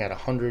you're looking at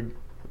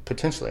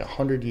potentially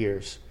 100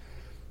 years,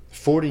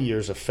 40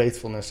 years of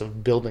faithfulness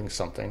of building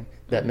something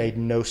that made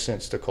no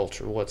sense to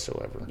culture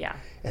whatsoever. Yeah.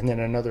 And then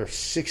another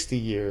 60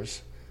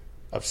 years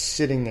of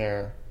sitting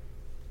there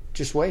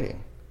just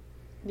waiting.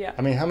 Yeah.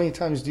 I mean, how many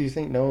times do you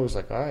think Noah was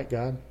like, all right,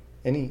 God,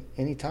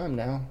 any time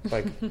now?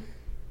 Like,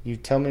 you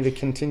tell me to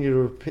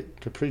continue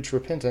to preach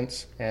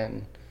repentance,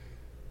 and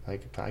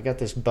like, I got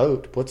this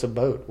boat. What's a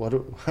boat?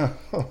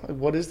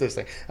 What is this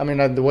thing? I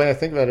mean, the way I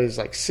think about it is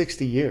like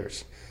 60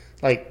 years.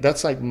 Like,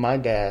 that's like my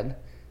dad,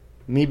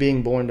 me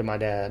being born to my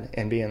dad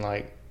and being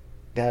like,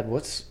 Dad,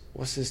 what's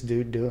this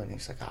dude doing?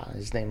 He's like,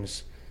 his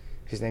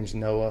name's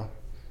Noah.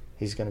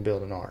 He's going to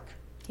build an ark.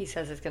 He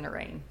says it's going to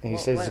rain. And he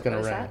says it's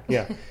going to rain.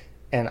 Yeah.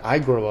 And I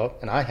grow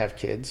up and I have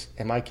kids,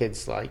 and my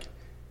kid's like,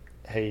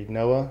 hey,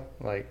 Noah,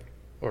 like,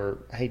 or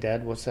hey,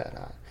 Dad, what's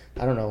that?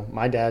 I don't know.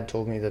 My dad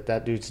told me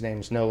that dude's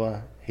name's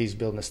Noah. He's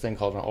building this thing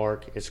called an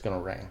ark. It's going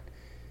to rain.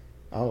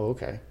 Oh,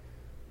 okay.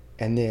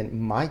 And then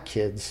my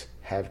kids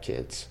have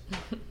kids,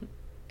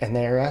 and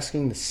they're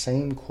asking the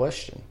same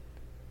question.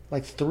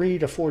 Like 3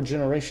 to 4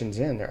 generations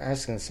in, they're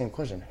asking the same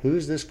question.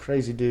 Who's this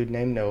crazy dude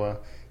named Noah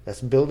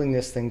that's building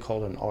this thing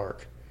called an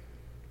ark?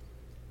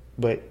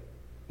 But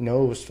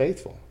Noah was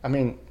faithful. I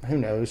mean, who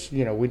knows?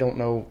 You know, we don't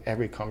know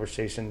every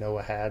conversation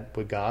Noah had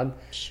with God.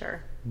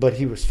 Sure. But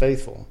he was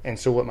faithful. And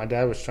so what my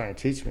dad was trying to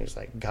teach me is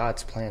like,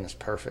 God's plan is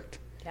perfect.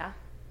 Yeah.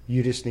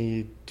 You just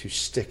need to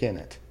stick in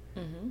it.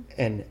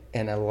 Mm-hmm.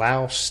 And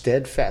allow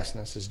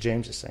steadfastness, as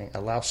James is saying,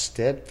 allow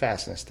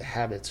steadfastness to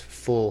have its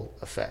full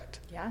effect.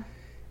 Yeah.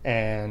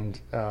 And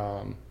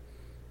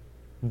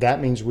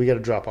that means we got to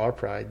drop our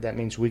pride. That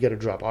means we got to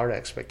drop our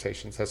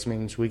expectations. That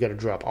means we got to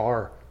drop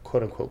our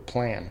quote-unquote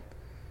plan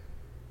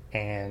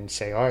and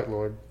say, all right,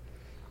 Lord,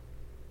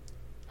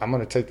 I'm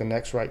going to take the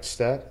next right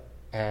step.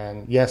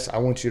 And yes, I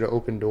want you to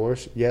open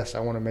doors. Yes,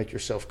 I want to make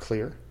yourself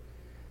clear.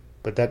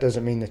 But that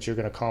doesn't mean that you're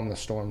going to calm the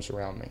storms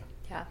around me.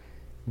 Yeah.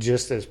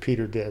 Just as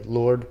Peter did.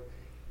 Lord,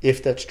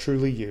 if that's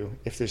truly you,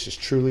 if this is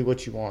truly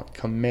what you want,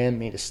 command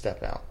me to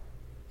step out.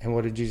 And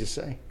what did Jesus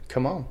say?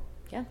 Come on.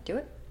 Yeah, do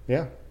it.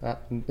 Yeah.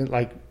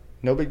 Like,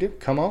 no big deal.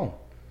 Come on.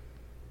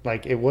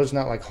 Like, it was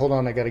not like, hold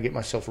on, I got to get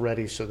myself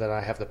ready so that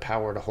I have the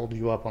power to hold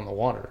you up on the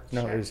water.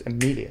 No, Sure. It was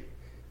immediate.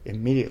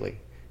 Immediately.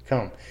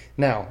 Come.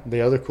 Now,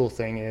 the other cool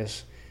thing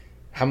is,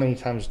 How many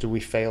times do we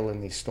fail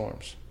in these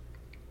storms?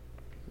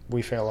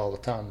 We fail all the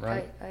time,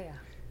 right? Oh yeah.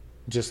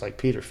 Just like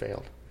Peter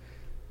failed.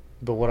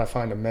 But what I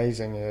find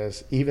amazing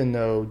is, even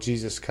though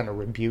Jesus kind of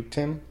rebuked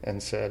him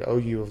and said, "Oh,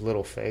 you of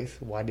little faith,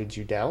 why did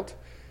you doubt?"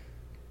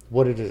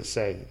 What did it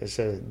say? It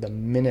said the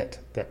minute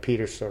that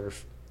Peter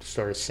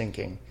started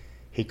sinking,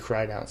 he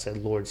cried out and said,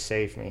 "Lord,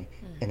 save me."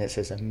 Mm-hmm. And it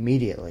says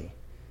immediately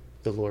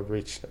the Lord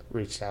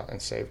reached out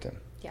and saved him.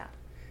 Yeah.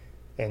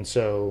 And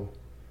so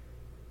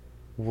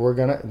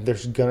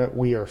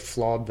we are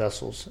flawed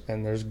vessels,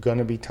 and there's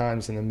gonna be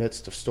times in the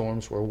midst of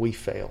storms where we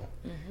fail.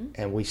 Mm-hmm.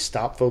 And we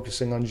stop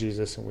focusing on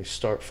Jesus and we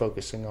start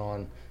focusing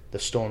on the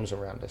storms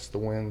around us, the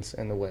winds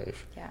and the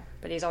wave. Yeah,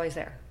 but he's always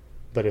there.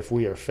 But if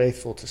we are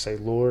faithful to say,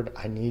 "Lord,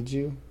 I need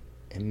you,"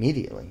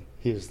 immediately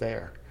he is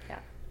there. Yeah.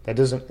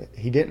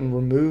 He didn't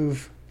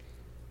remove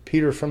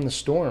Peter from the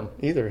storm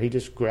either. He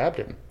just grabbed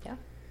him. Yeah.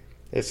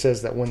 It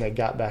says that when they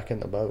got back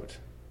in the boat,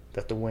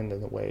 that the wind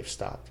and the wave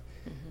stopped.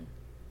 Mm-hmm.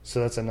 So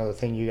that's another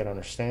thing you got to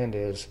understand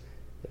is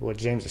what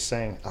James is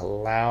saying,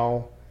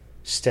 allow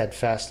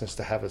steadfastness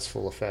to have its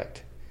full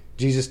effect.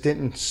 Jesus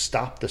didn't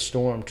stop the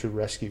storm to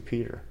rescue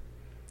Peter.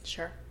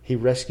 Sure. He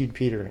rescued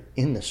Peter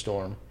in the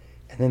storm,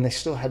 and then they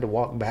still had to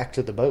walk back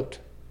to the boat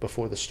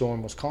before the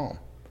storm was calm.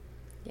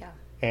 Yeah.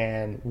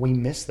 And we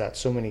miss that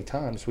so many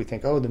times. We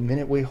think, oh, the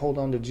minute we hold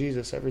on to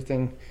Jesus,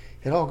 everything,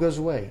 it all goes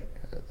away.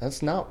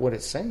 That's not what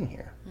it's saying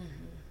here.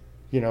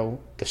 Mm-hmm.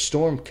 The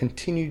storm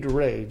continued to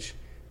rage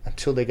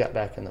until they got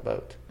back in the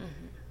boat.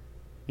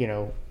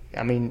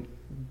 Mm-hmm.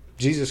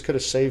 Jesus could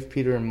have saved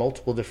Peter in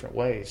multiple different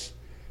ways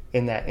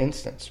in that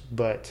instance,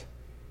 but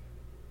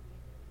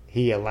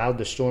he allowed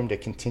the storm to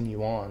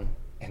continue on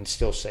and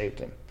still saved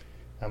him.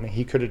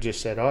 He could have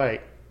just said, "All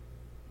right,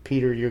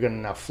 Peter, you're going to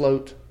now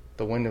float.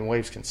 The wind and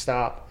waves can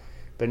stop."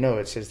 But no,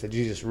 it says that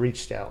Jesus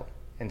reached out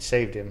and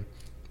saved him.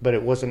 But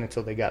it wasn't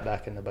until they got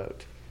back in the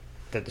boat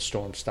that the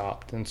storm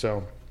stopped. And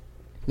so,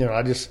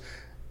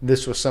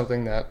 this was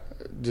something that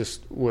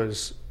just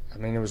was,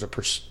 it was a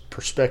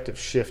perspective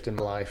shift in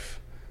life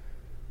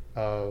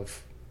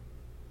of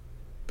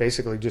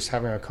basically just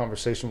having a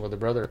conversation with a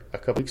brother a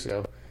couple weeks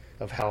ago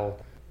of how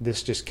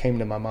this just came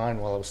to my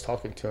mind while I was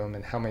talking to him,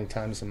 and how many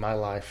times in my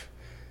life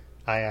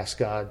I asked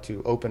God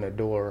to open a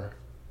door,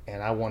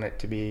 and I want it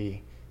to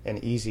be an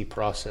easy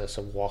process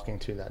of walking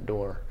through that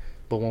door.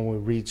 But when we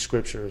read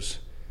scriptures,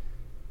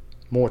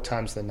 more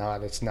times than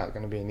not, it's not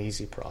going to be an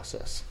easy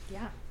process.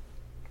 Yeah.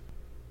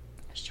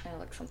 I was trying to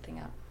look something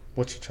up.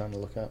 What you trying to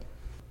look up?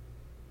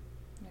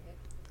 Okay.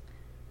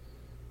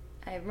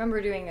 I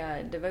remember doing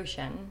a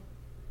devotion,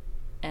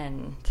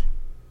 and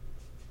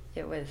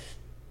it was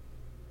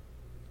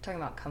talking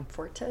about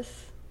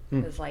comfortus.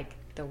 It was like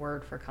the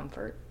word for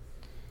comfort.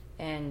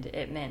 And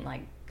it meant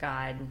like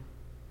God,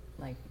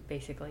 like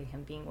basically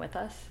him being with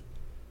us.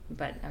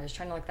 But I was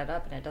trying to look that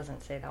up, and it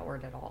doesn't say that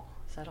word at all.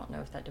 So I don't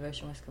know if that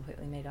devotion was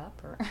completely made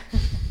up or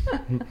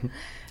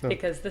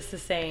because this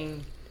is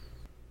saying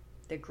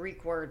the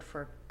Greek word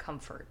for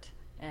comfort,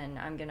 and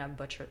I'm going to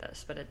butcher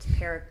this, but it's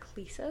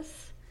paraklesis.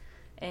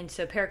 And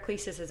so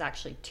paraklesis is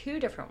actually two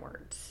different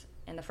words.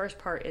 And the first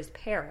part is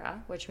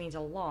para, which means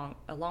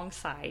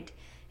alongside,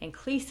 and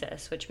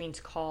klesis, which means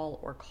call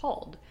or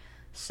called.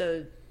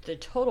 So the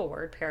total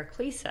word,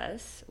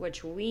 paraklesis,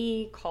 which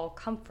we call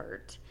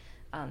comfort,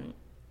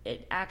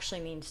 it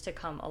actually means to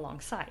come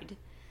alongside.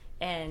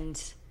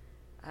 And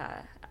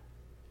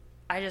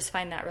I just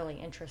find that really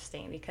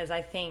interesting, because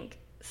I think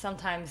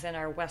sometimes in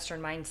our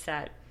Western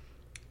mindset,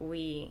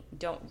 we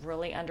don't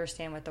really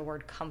understand what the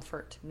word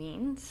comfort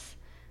means.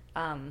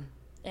 And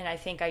I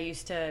think I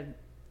used to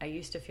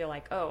feel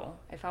like, oh,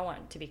 if I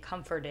want to be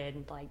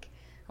comforted, like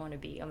I want to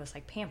be almost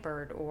like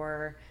pampered,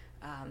 or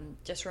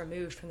just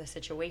removed from the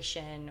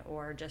situation,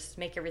 or just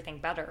make everything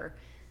better.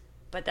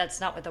 But that's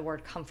not what the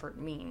word comfort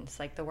means.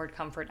 Like the word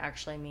comfort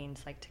actually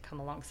means like to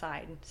come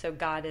alongside. So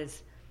God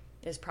is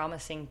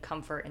promising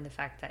comfort in the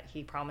fact that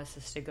he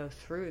promises to go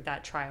through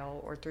that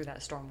trial or through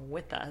that storm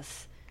with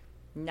us,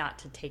 not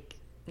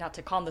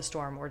to calm the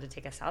storm or to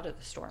take us out of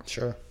the storm.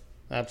 Sure.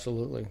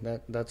 Absolutely.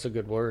 That's a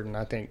good word. And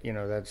I think,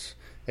 that's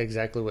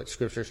exactly what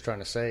Scripture is trying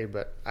to say.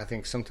 But I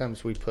think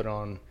sometimes we put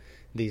on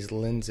these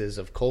lenses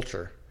of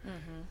culture.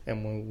 Mm-hmm.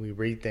 And when we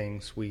read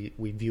things, we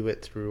view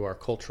it through our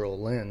cultural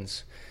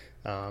lens.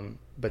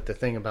 But the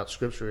thing about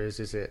Scripture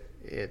is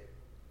it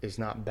is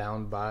not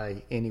bound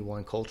by any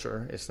one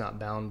culture. It's not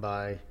bound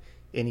by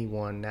any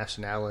one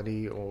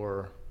nationality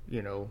or,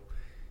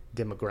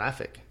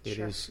 demographic.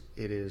 Sure.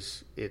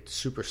 It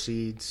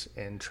supersedes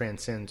and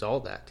transcends all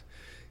that.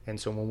 And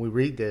so when we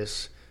read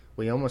this,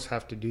 we almost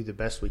have to do the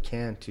best we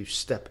can to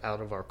step out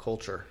of our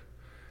culture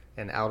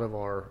and out of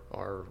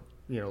our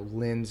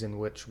lens in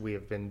which we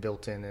have been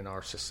built in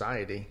our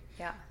society.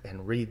 Yeah.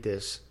 And read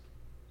this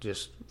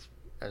just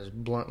as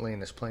bluntly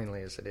and as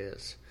plainly as it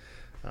is.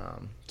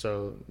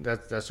 So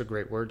that's a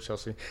great word,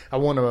 Chelsea. I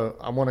want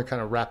to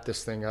kind of wrap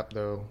this thing up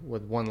though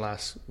with one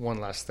last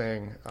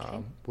thing.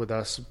 Okay. With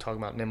us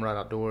talking about Nimrod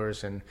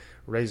Outdoors and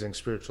raising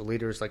spiritual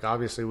leaders. Like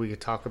obviously we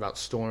could talk about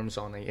storms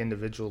on an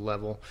individual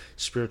level,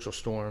 spiritual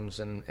storms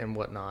and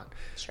whatnot.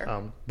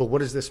 Sure. But what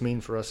does this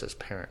mean for us as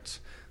parents?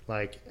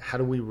 Like how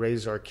do we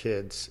raise our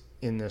kids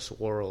in this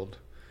world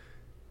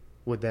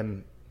with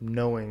them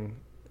knowing,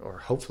 or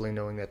hopefully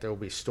knowing, that there will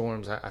be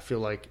storms? I feel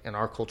like in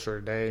our culture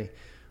today,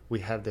 we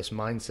have this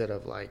mindset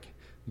of like,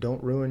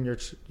 don't ruin your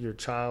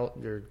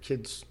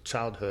kid's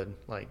childhood.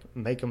 Like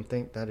make them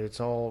think that it's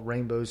all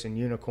rainbows and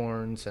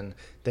unicorns and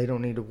they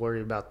don't need to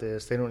worry about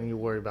this. They don't need to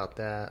worry about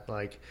that.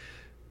 Like,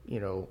 you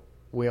know,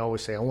 we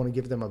always say, I want to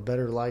give them a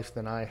better life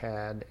than I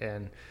had.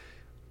 And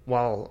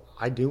while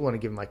I do want to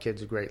give my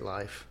kids a great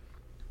life,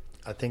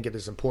 I think it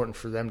is important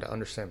for them to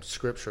understand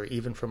Scripture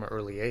even from an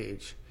early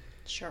age.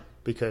 Sure.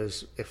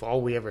 Because if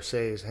all we ever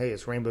say is, hey,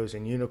 it's rainbows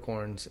and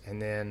unicorns,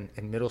 and then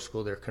in middle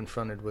school they're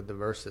confronted with the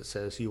verse that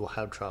says you will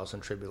have trials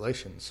and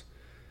tribulations,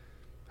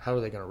 how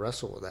are they going to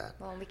wrestle with that?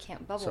 Well, we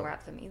can't bubble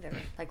wrap them either.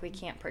 Like we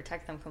can't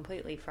protect them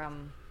completely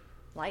from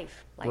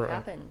life. Life Right.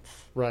 happens.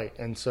 Right.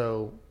 And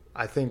so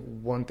I think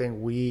one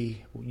thing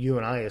you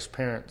and I as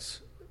parents,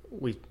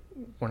 we're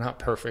not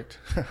perfect.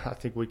 I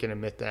think we can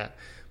admit that.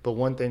 But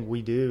one thing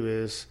we do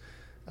is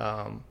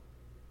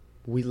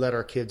we let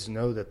our kids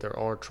know that there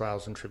are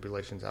trials and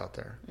tribulations out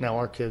there. Now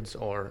our kids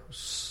are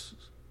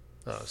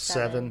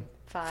 7,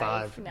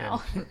 5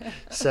 now. and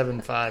 7,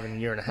 5, and a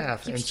year and a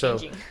half. Keeps and so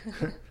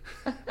changing.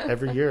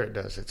 every year it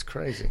does. It's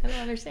crazy. I don't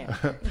understand.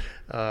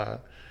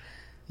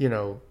 You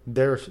know,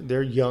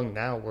 they're young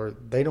now where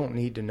they don't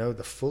need to know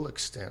the full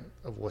extent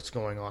of what's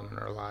going on in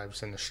our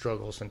lives and the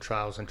struggles and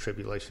trials and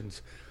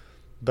tribulations.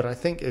 But I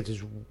think it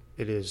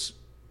is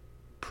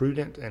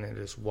prudent and it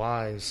is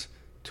wise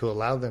to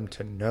allow them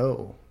to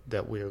know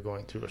that we are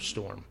going through a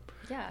storm.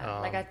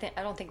 Yeah,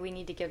 I don't think we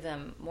need to give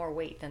them more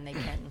weight than they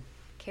can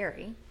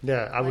carry.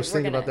 Yeah, I was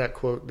thinking about that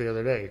quote the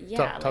other day.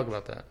 Yeah, talk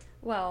about that.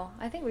 Well,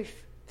 I think we've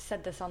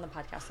said this on the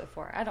podcast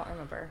before. I don't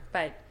remember,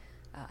 but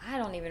I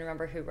don't even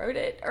remember who wrote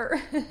it.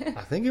 Or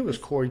I think it was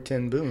Corrie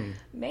ten Boom.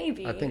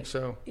 Maybe. I think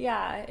so.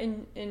 Yeah,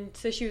 and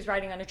so she was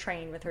riding on a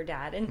train with her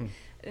dad, and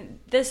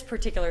this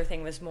particular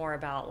thing was more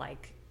about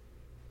like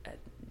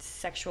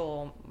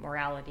sexual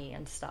morality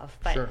and stuff,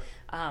 but sure.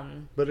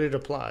 But it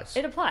applies.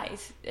 It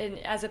applies, and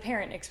as a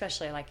parent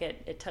especially, like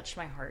it touched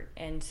my heart.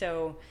 And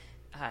so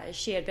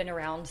she had been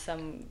around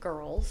some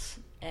girls,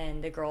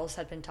 and the girls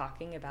had been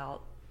talking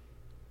about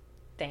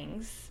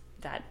things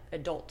that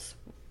adults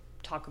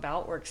talk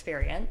about or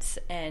experience,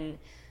 and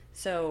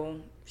so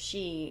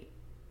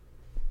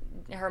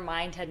her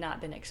mind had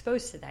not been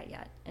exposed to that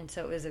yet, and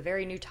so it was a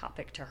very new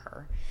topic to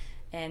her.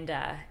 And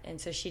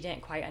so she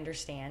didn't quite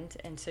understand,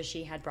 and so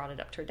she had brought it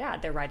up to her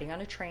dad. They're riding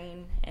on a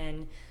train,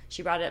 and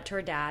she brought it up to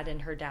her dad,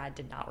 and her dad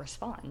did not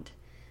respond.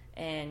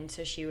 And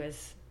so she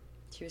was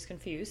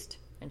confused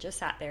and just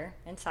sat there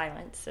in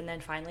silence. And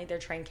then finally their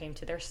train came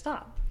to their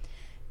stop.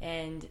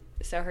 And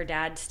so her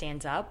dad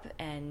stands up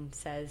and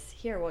says,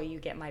 "Here, will you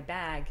get my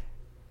bag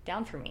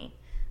down for me?"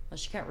 Well,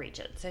 she couldn't reach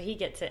it. So he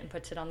gets it and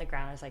puts it on the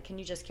ground. I was like, "Can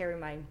you just carry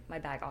my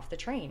bag off the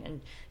train?"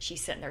 And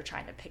she's sitting there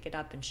trying to pick it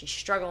up, and she's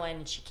struggling,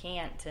 and she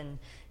can't. And,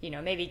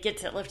 maybe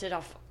gets it lifted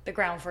off the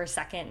ground for a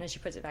second, and then she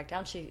puts it back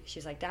down.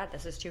 She's like, "Dad,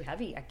 this is too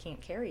heavy. I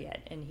can't carry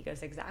it." And he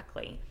goes,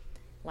 "Exactly.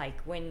 Like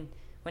when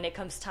it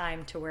comes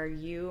time to where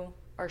you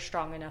are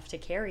strong enough to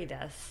carry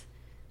this,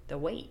 the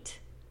weight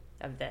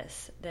of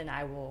this, then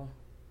I will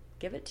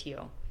give it to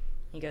you."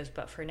 He goes,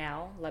 "But for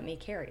now, let me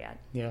carry it."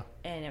 Yeah.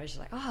 And it was just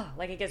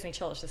like, it gives me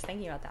chills just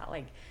thinking about that.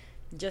 Like,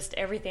 just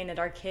everything that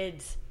our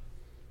kids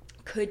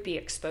could be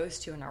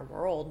exposed to in our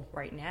world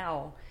right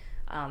now.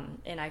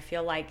 And I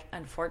feel like,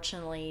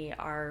 unfortunately,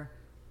 our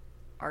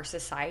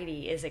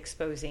society is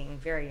exposing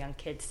very young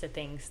kids to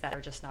things that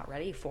are just not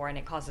ready for, and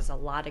it causes a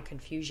lot of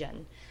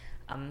confusion.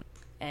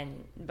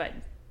 But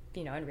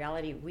in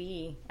reality,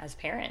 we as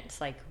parents,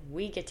 like,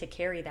 we get to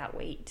carry that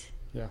weight.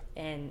 Yeah.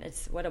 And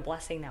it's what a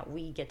blessing that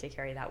we get to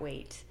carry that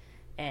weight.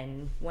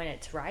 And when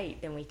it's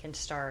right, then we can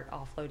start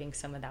offloading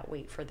some of that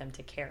weight for them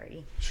to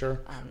carry.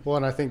 Sure. Well,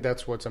 and I think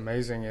that's what's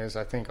amazing is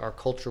I think our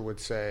culture would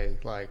say,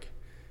 like,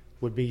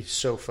 would be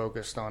so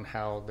focused on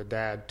how the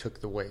dad took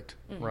the weight,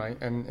 right?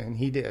 And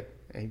he did.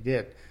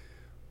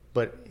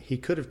 But he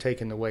could have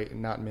taken the weight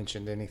and not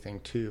mentioned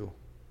anything to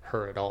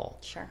her at all.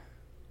 Sure.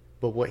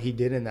 But what he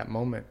did in that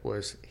moment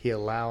was he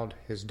allowed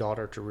his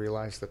daughter to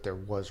realize that there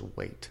was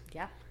weight.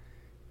 Yeah.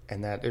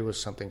 And that it was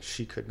something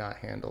she could not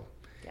handle.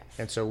 Yes.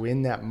 And so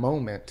in that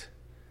moment,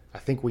 I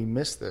think we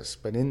miss this,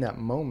 but in that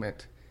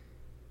moment,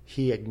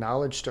 he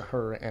acknowledged to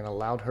her and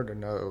allowed her to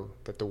know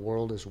that the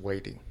world is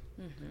weighty.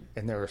 Mm-hmm.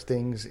 And there are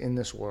things in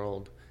this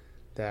world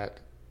that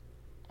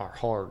are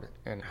hard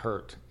and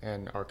hurt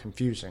and are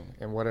confusing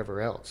and whatever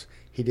else.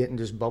 He didn't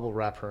just bubble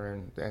wrap her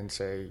and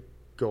say,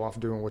 "Go off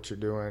doing what you're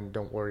doing.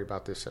 Don't worry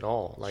about this at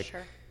all." Like,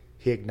 sure.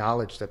 He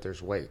acknowledged that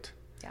there's weight.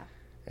 Yeah.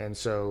 And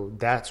so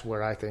that's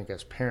where I think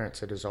as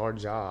parents, it is our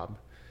job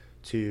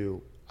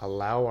to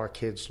allow our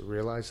kids to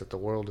realize that the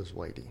world is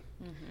weighty.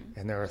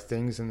 And there are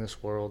things in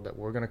this world that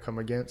we're going to come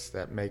against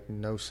that make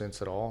no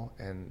sense at all,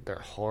 and they're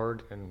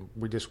hard, and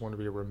we just want to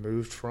be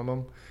removed from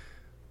them.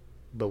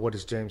 But what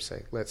does James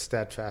say? Let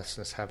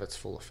steadfastness have its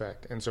full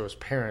effect. And so as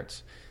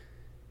parents,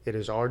 it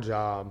is our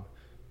job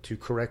to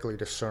correctly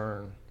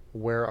discern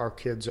where our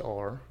kids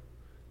are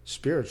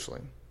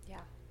spiritually,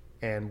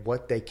 and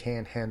what they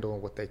can handle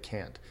and what they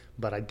can't.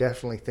 But I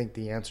definitely think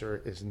the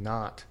answer is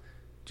not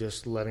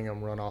just letting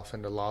them run off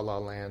into la-la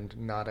land,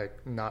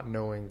 not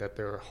knowing that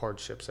there are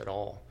hardships at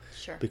all.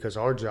 Sure. Because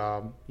our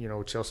job,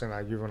 Chelsea and I,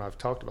 you and I have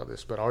talked about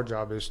this, but our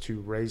job is to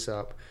raise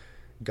up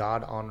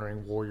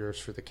God-honoring warriors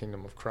for the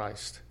kingdom of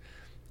Christ.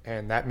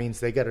 And that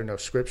means they got to know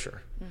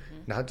Scripture,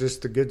 not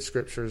just the good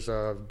Scriptures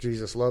of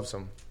Jesus loves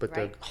them, but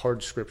the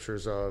hard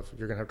Scriptures of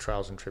you're going to have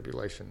trials and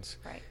tribulations,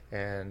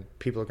 and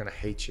people are going to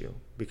hate you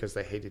because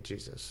they hated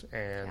Jesus.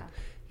 And,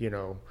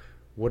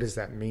 what does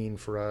that mean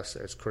for us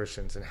as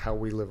Christians and how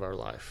we live our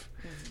life?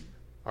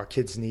 Our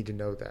kids need to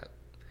know that.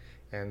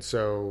 And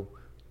so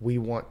we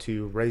want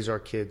to raise our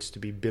kids to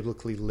be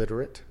biblically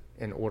literate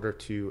in order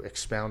to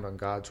expound on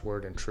God's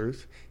word and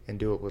truth, and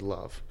do it with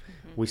love.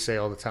 We say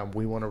all the time,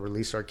 we want to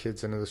release our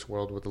kids into this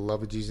world with the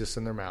love of Jesus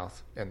in their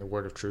mouth and the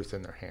word of truth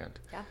in their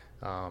hand.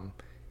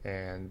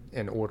 And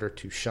in order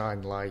to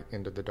shine light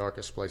into the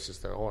darkest places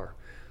there are.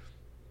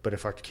 But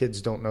if our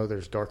kids don't know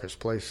there's darkest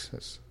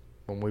places,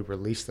 when we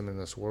release them in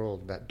this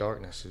world, that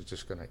darkness is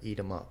just going to eat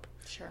them up.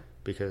 Sure.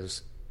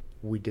 Because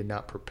we did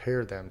not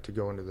prepare them to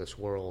go into this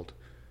world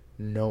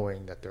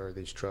knowing that there are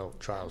these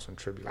trials and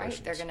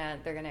tribulations.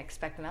 Right. They're gonna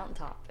expect the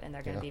mountaintop, and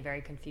they're gonna be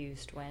very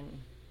confused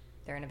when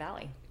they're in a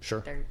valley.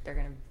 Sure. They're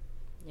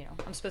gonna,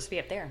 I'm supposed to be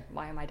up there.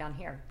 Why am I down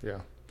here?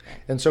 Yeah.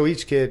 And so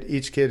each kid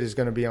is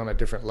going to be on a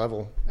different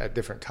level at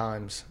different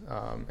times.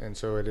 And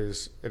so it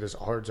is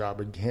our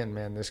job. Again,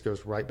 man, this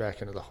goes right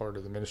back into the heart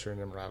of the ministry in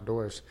Nimrod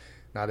Outdoors.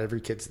 Not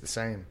every kid's the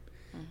same.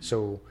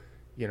 So,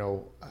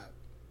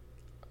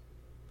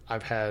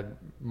 I've had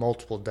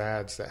multiple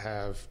dads that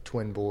have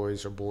twin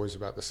boys or boys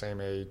about the same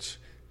age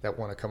that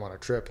want to come on a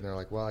trip, and they're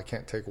like, well, I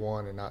can't take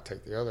one and not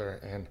take the other.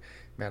 And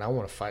man, I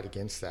want to fight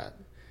against that,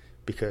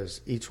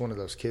 because each one of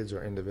those kids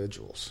are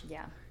individuals.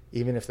 Yeah.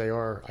 Even if they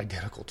are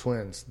identical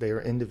twins, they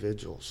are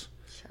individuals.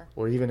 Sure.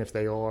 Or even if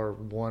they are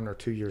 1 or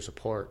 2 years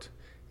apart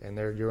and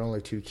you're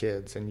only 2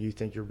 kids and you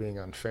think you're being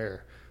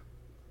unfair,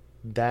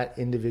 that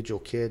individual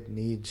kid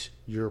needs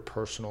your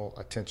personal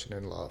attention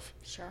and love.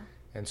 Sure.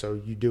 And so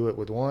you do it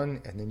with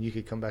one, and then you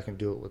could come back and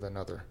do it with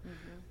another.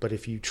 But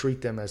if you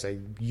treat them as a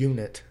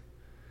unit,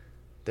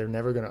 they're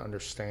never going to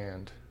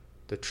understand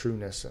the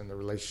trueness and the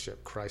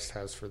relationship Christ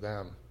has for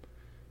them,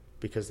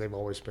 because they've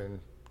always been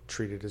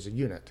treated as a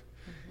unit.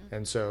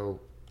 And so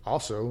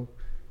also,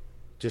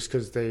 just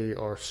because they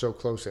are so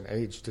close in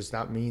age does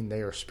not mean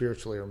they are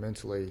spiritually or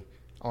mentally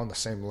on the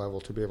same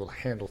level to be able to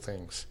handle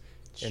things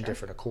in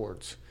different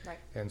accords. Right.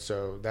 And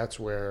so that's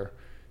where,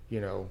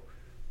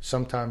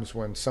 sometimes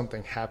when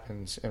something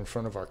happens in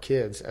front of our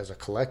kids as a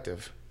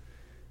collective,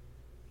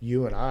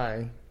 you and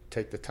I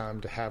take the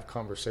time to have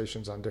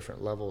conversations on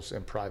different levels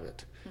in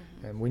private.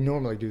 And we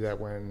normally do that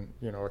when,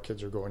 our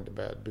kids are going to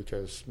bed,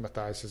 because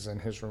Matthias is in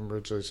his room,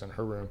 Ridgely's in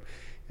her room.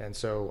 And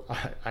so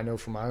I know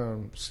for my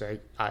own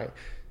sake, I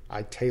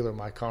tailor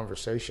my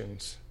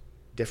conversations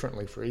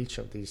differently for each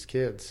of these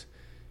kids,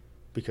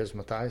 because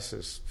Matthias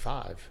is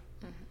 5.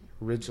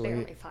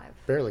 Ridgely,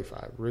 barely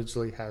 5.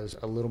 Ridgely has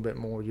a little bit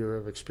more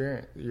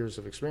years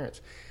of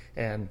experience.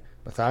 And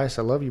Matthias,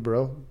 I love you,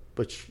 bro,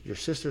 but your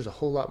sister's a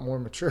whole lot more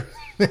mature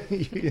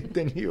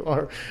than you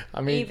are.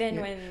 I mean,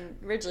 even when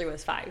Ridgely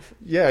was 5.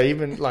 Yeah,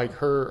 even like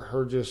her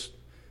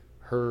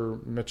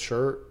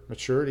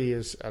maturity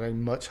is at a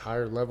much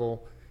higher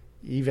level,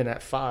 even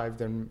at 5,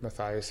 than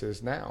Matthias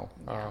is now.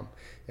 Yeah.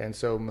 And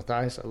so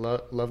Matthias, I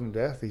love him to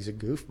death. He's a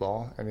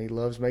goofball, and he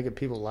loves making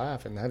people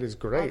laugh, and that is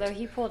great. Although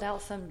he pulled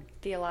out some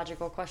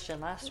theological question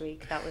last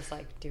week that was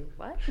like, do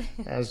what?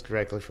 That was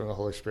directly from the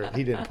Holy Spirit.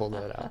 He didn't pull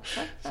that out.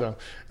 So,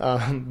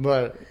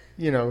 but,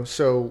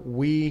 so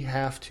we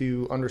have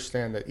to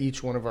understand that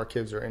each one of our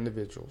kids are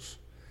individuals,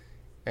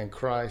 and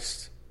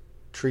Christ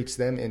treats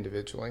them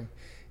individually.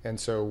 And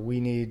so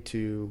we need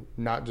to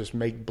not just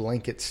make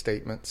blanket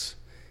statements,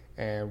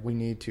 and we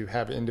need to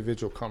have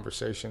individual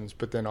conversations,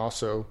 but then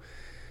also,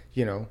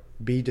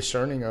 be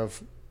discerning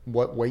of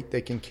what weight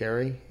they can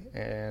carry,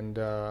 and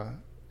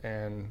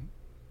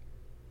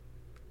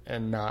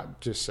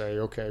not just say,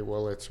 okay,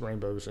 well, it's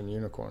rainbows and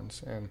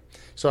unicorns. And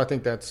so I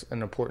think that's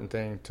an important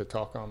thing to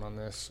talk on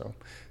this. So,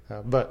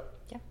 but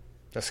yeah,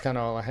 that's kind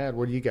of all I had.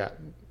 What do you got?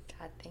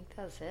 I think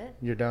that's it.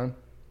 You're done?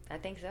 I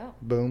think so.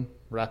 Boom.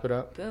 Wrap it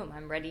up. Boom.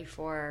 I'm ready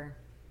for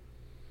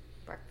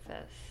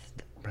breakfast.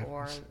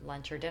 Or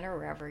lunch or dinner,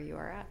 wherever you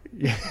are at.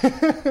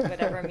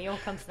 Whatever meal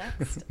comes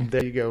next.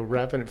 There you go.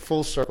 Wrapping it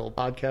full circle.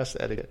 Podcast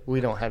etiquette. We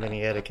don't have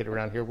any etiquette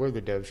around here. We're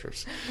the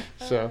Dozers.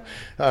 So,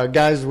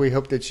 guys, we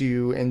hope that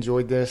you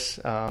enjoyed this.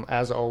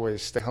 As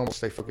always, stay humble,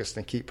 stay focused,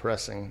 and keep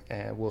pressing.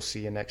 And we'll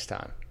see you next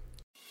time.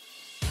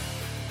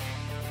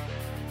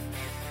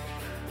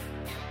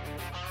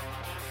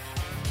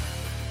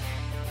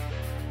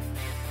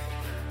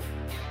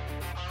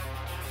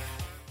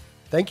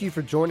 Thank you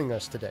for joining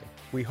us today.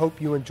 We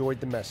hope you enjoyed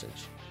the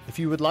message. If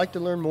you would like to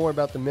learn more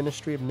about the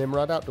ministry of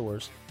Nimrod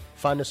Outdoors,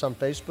 find us on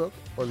Facebook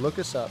or look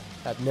us up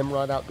at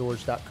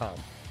nimrodoutdoors.com.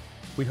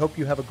 We hope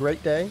you have a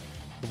great day,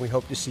 and we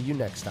hope to see you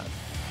next time.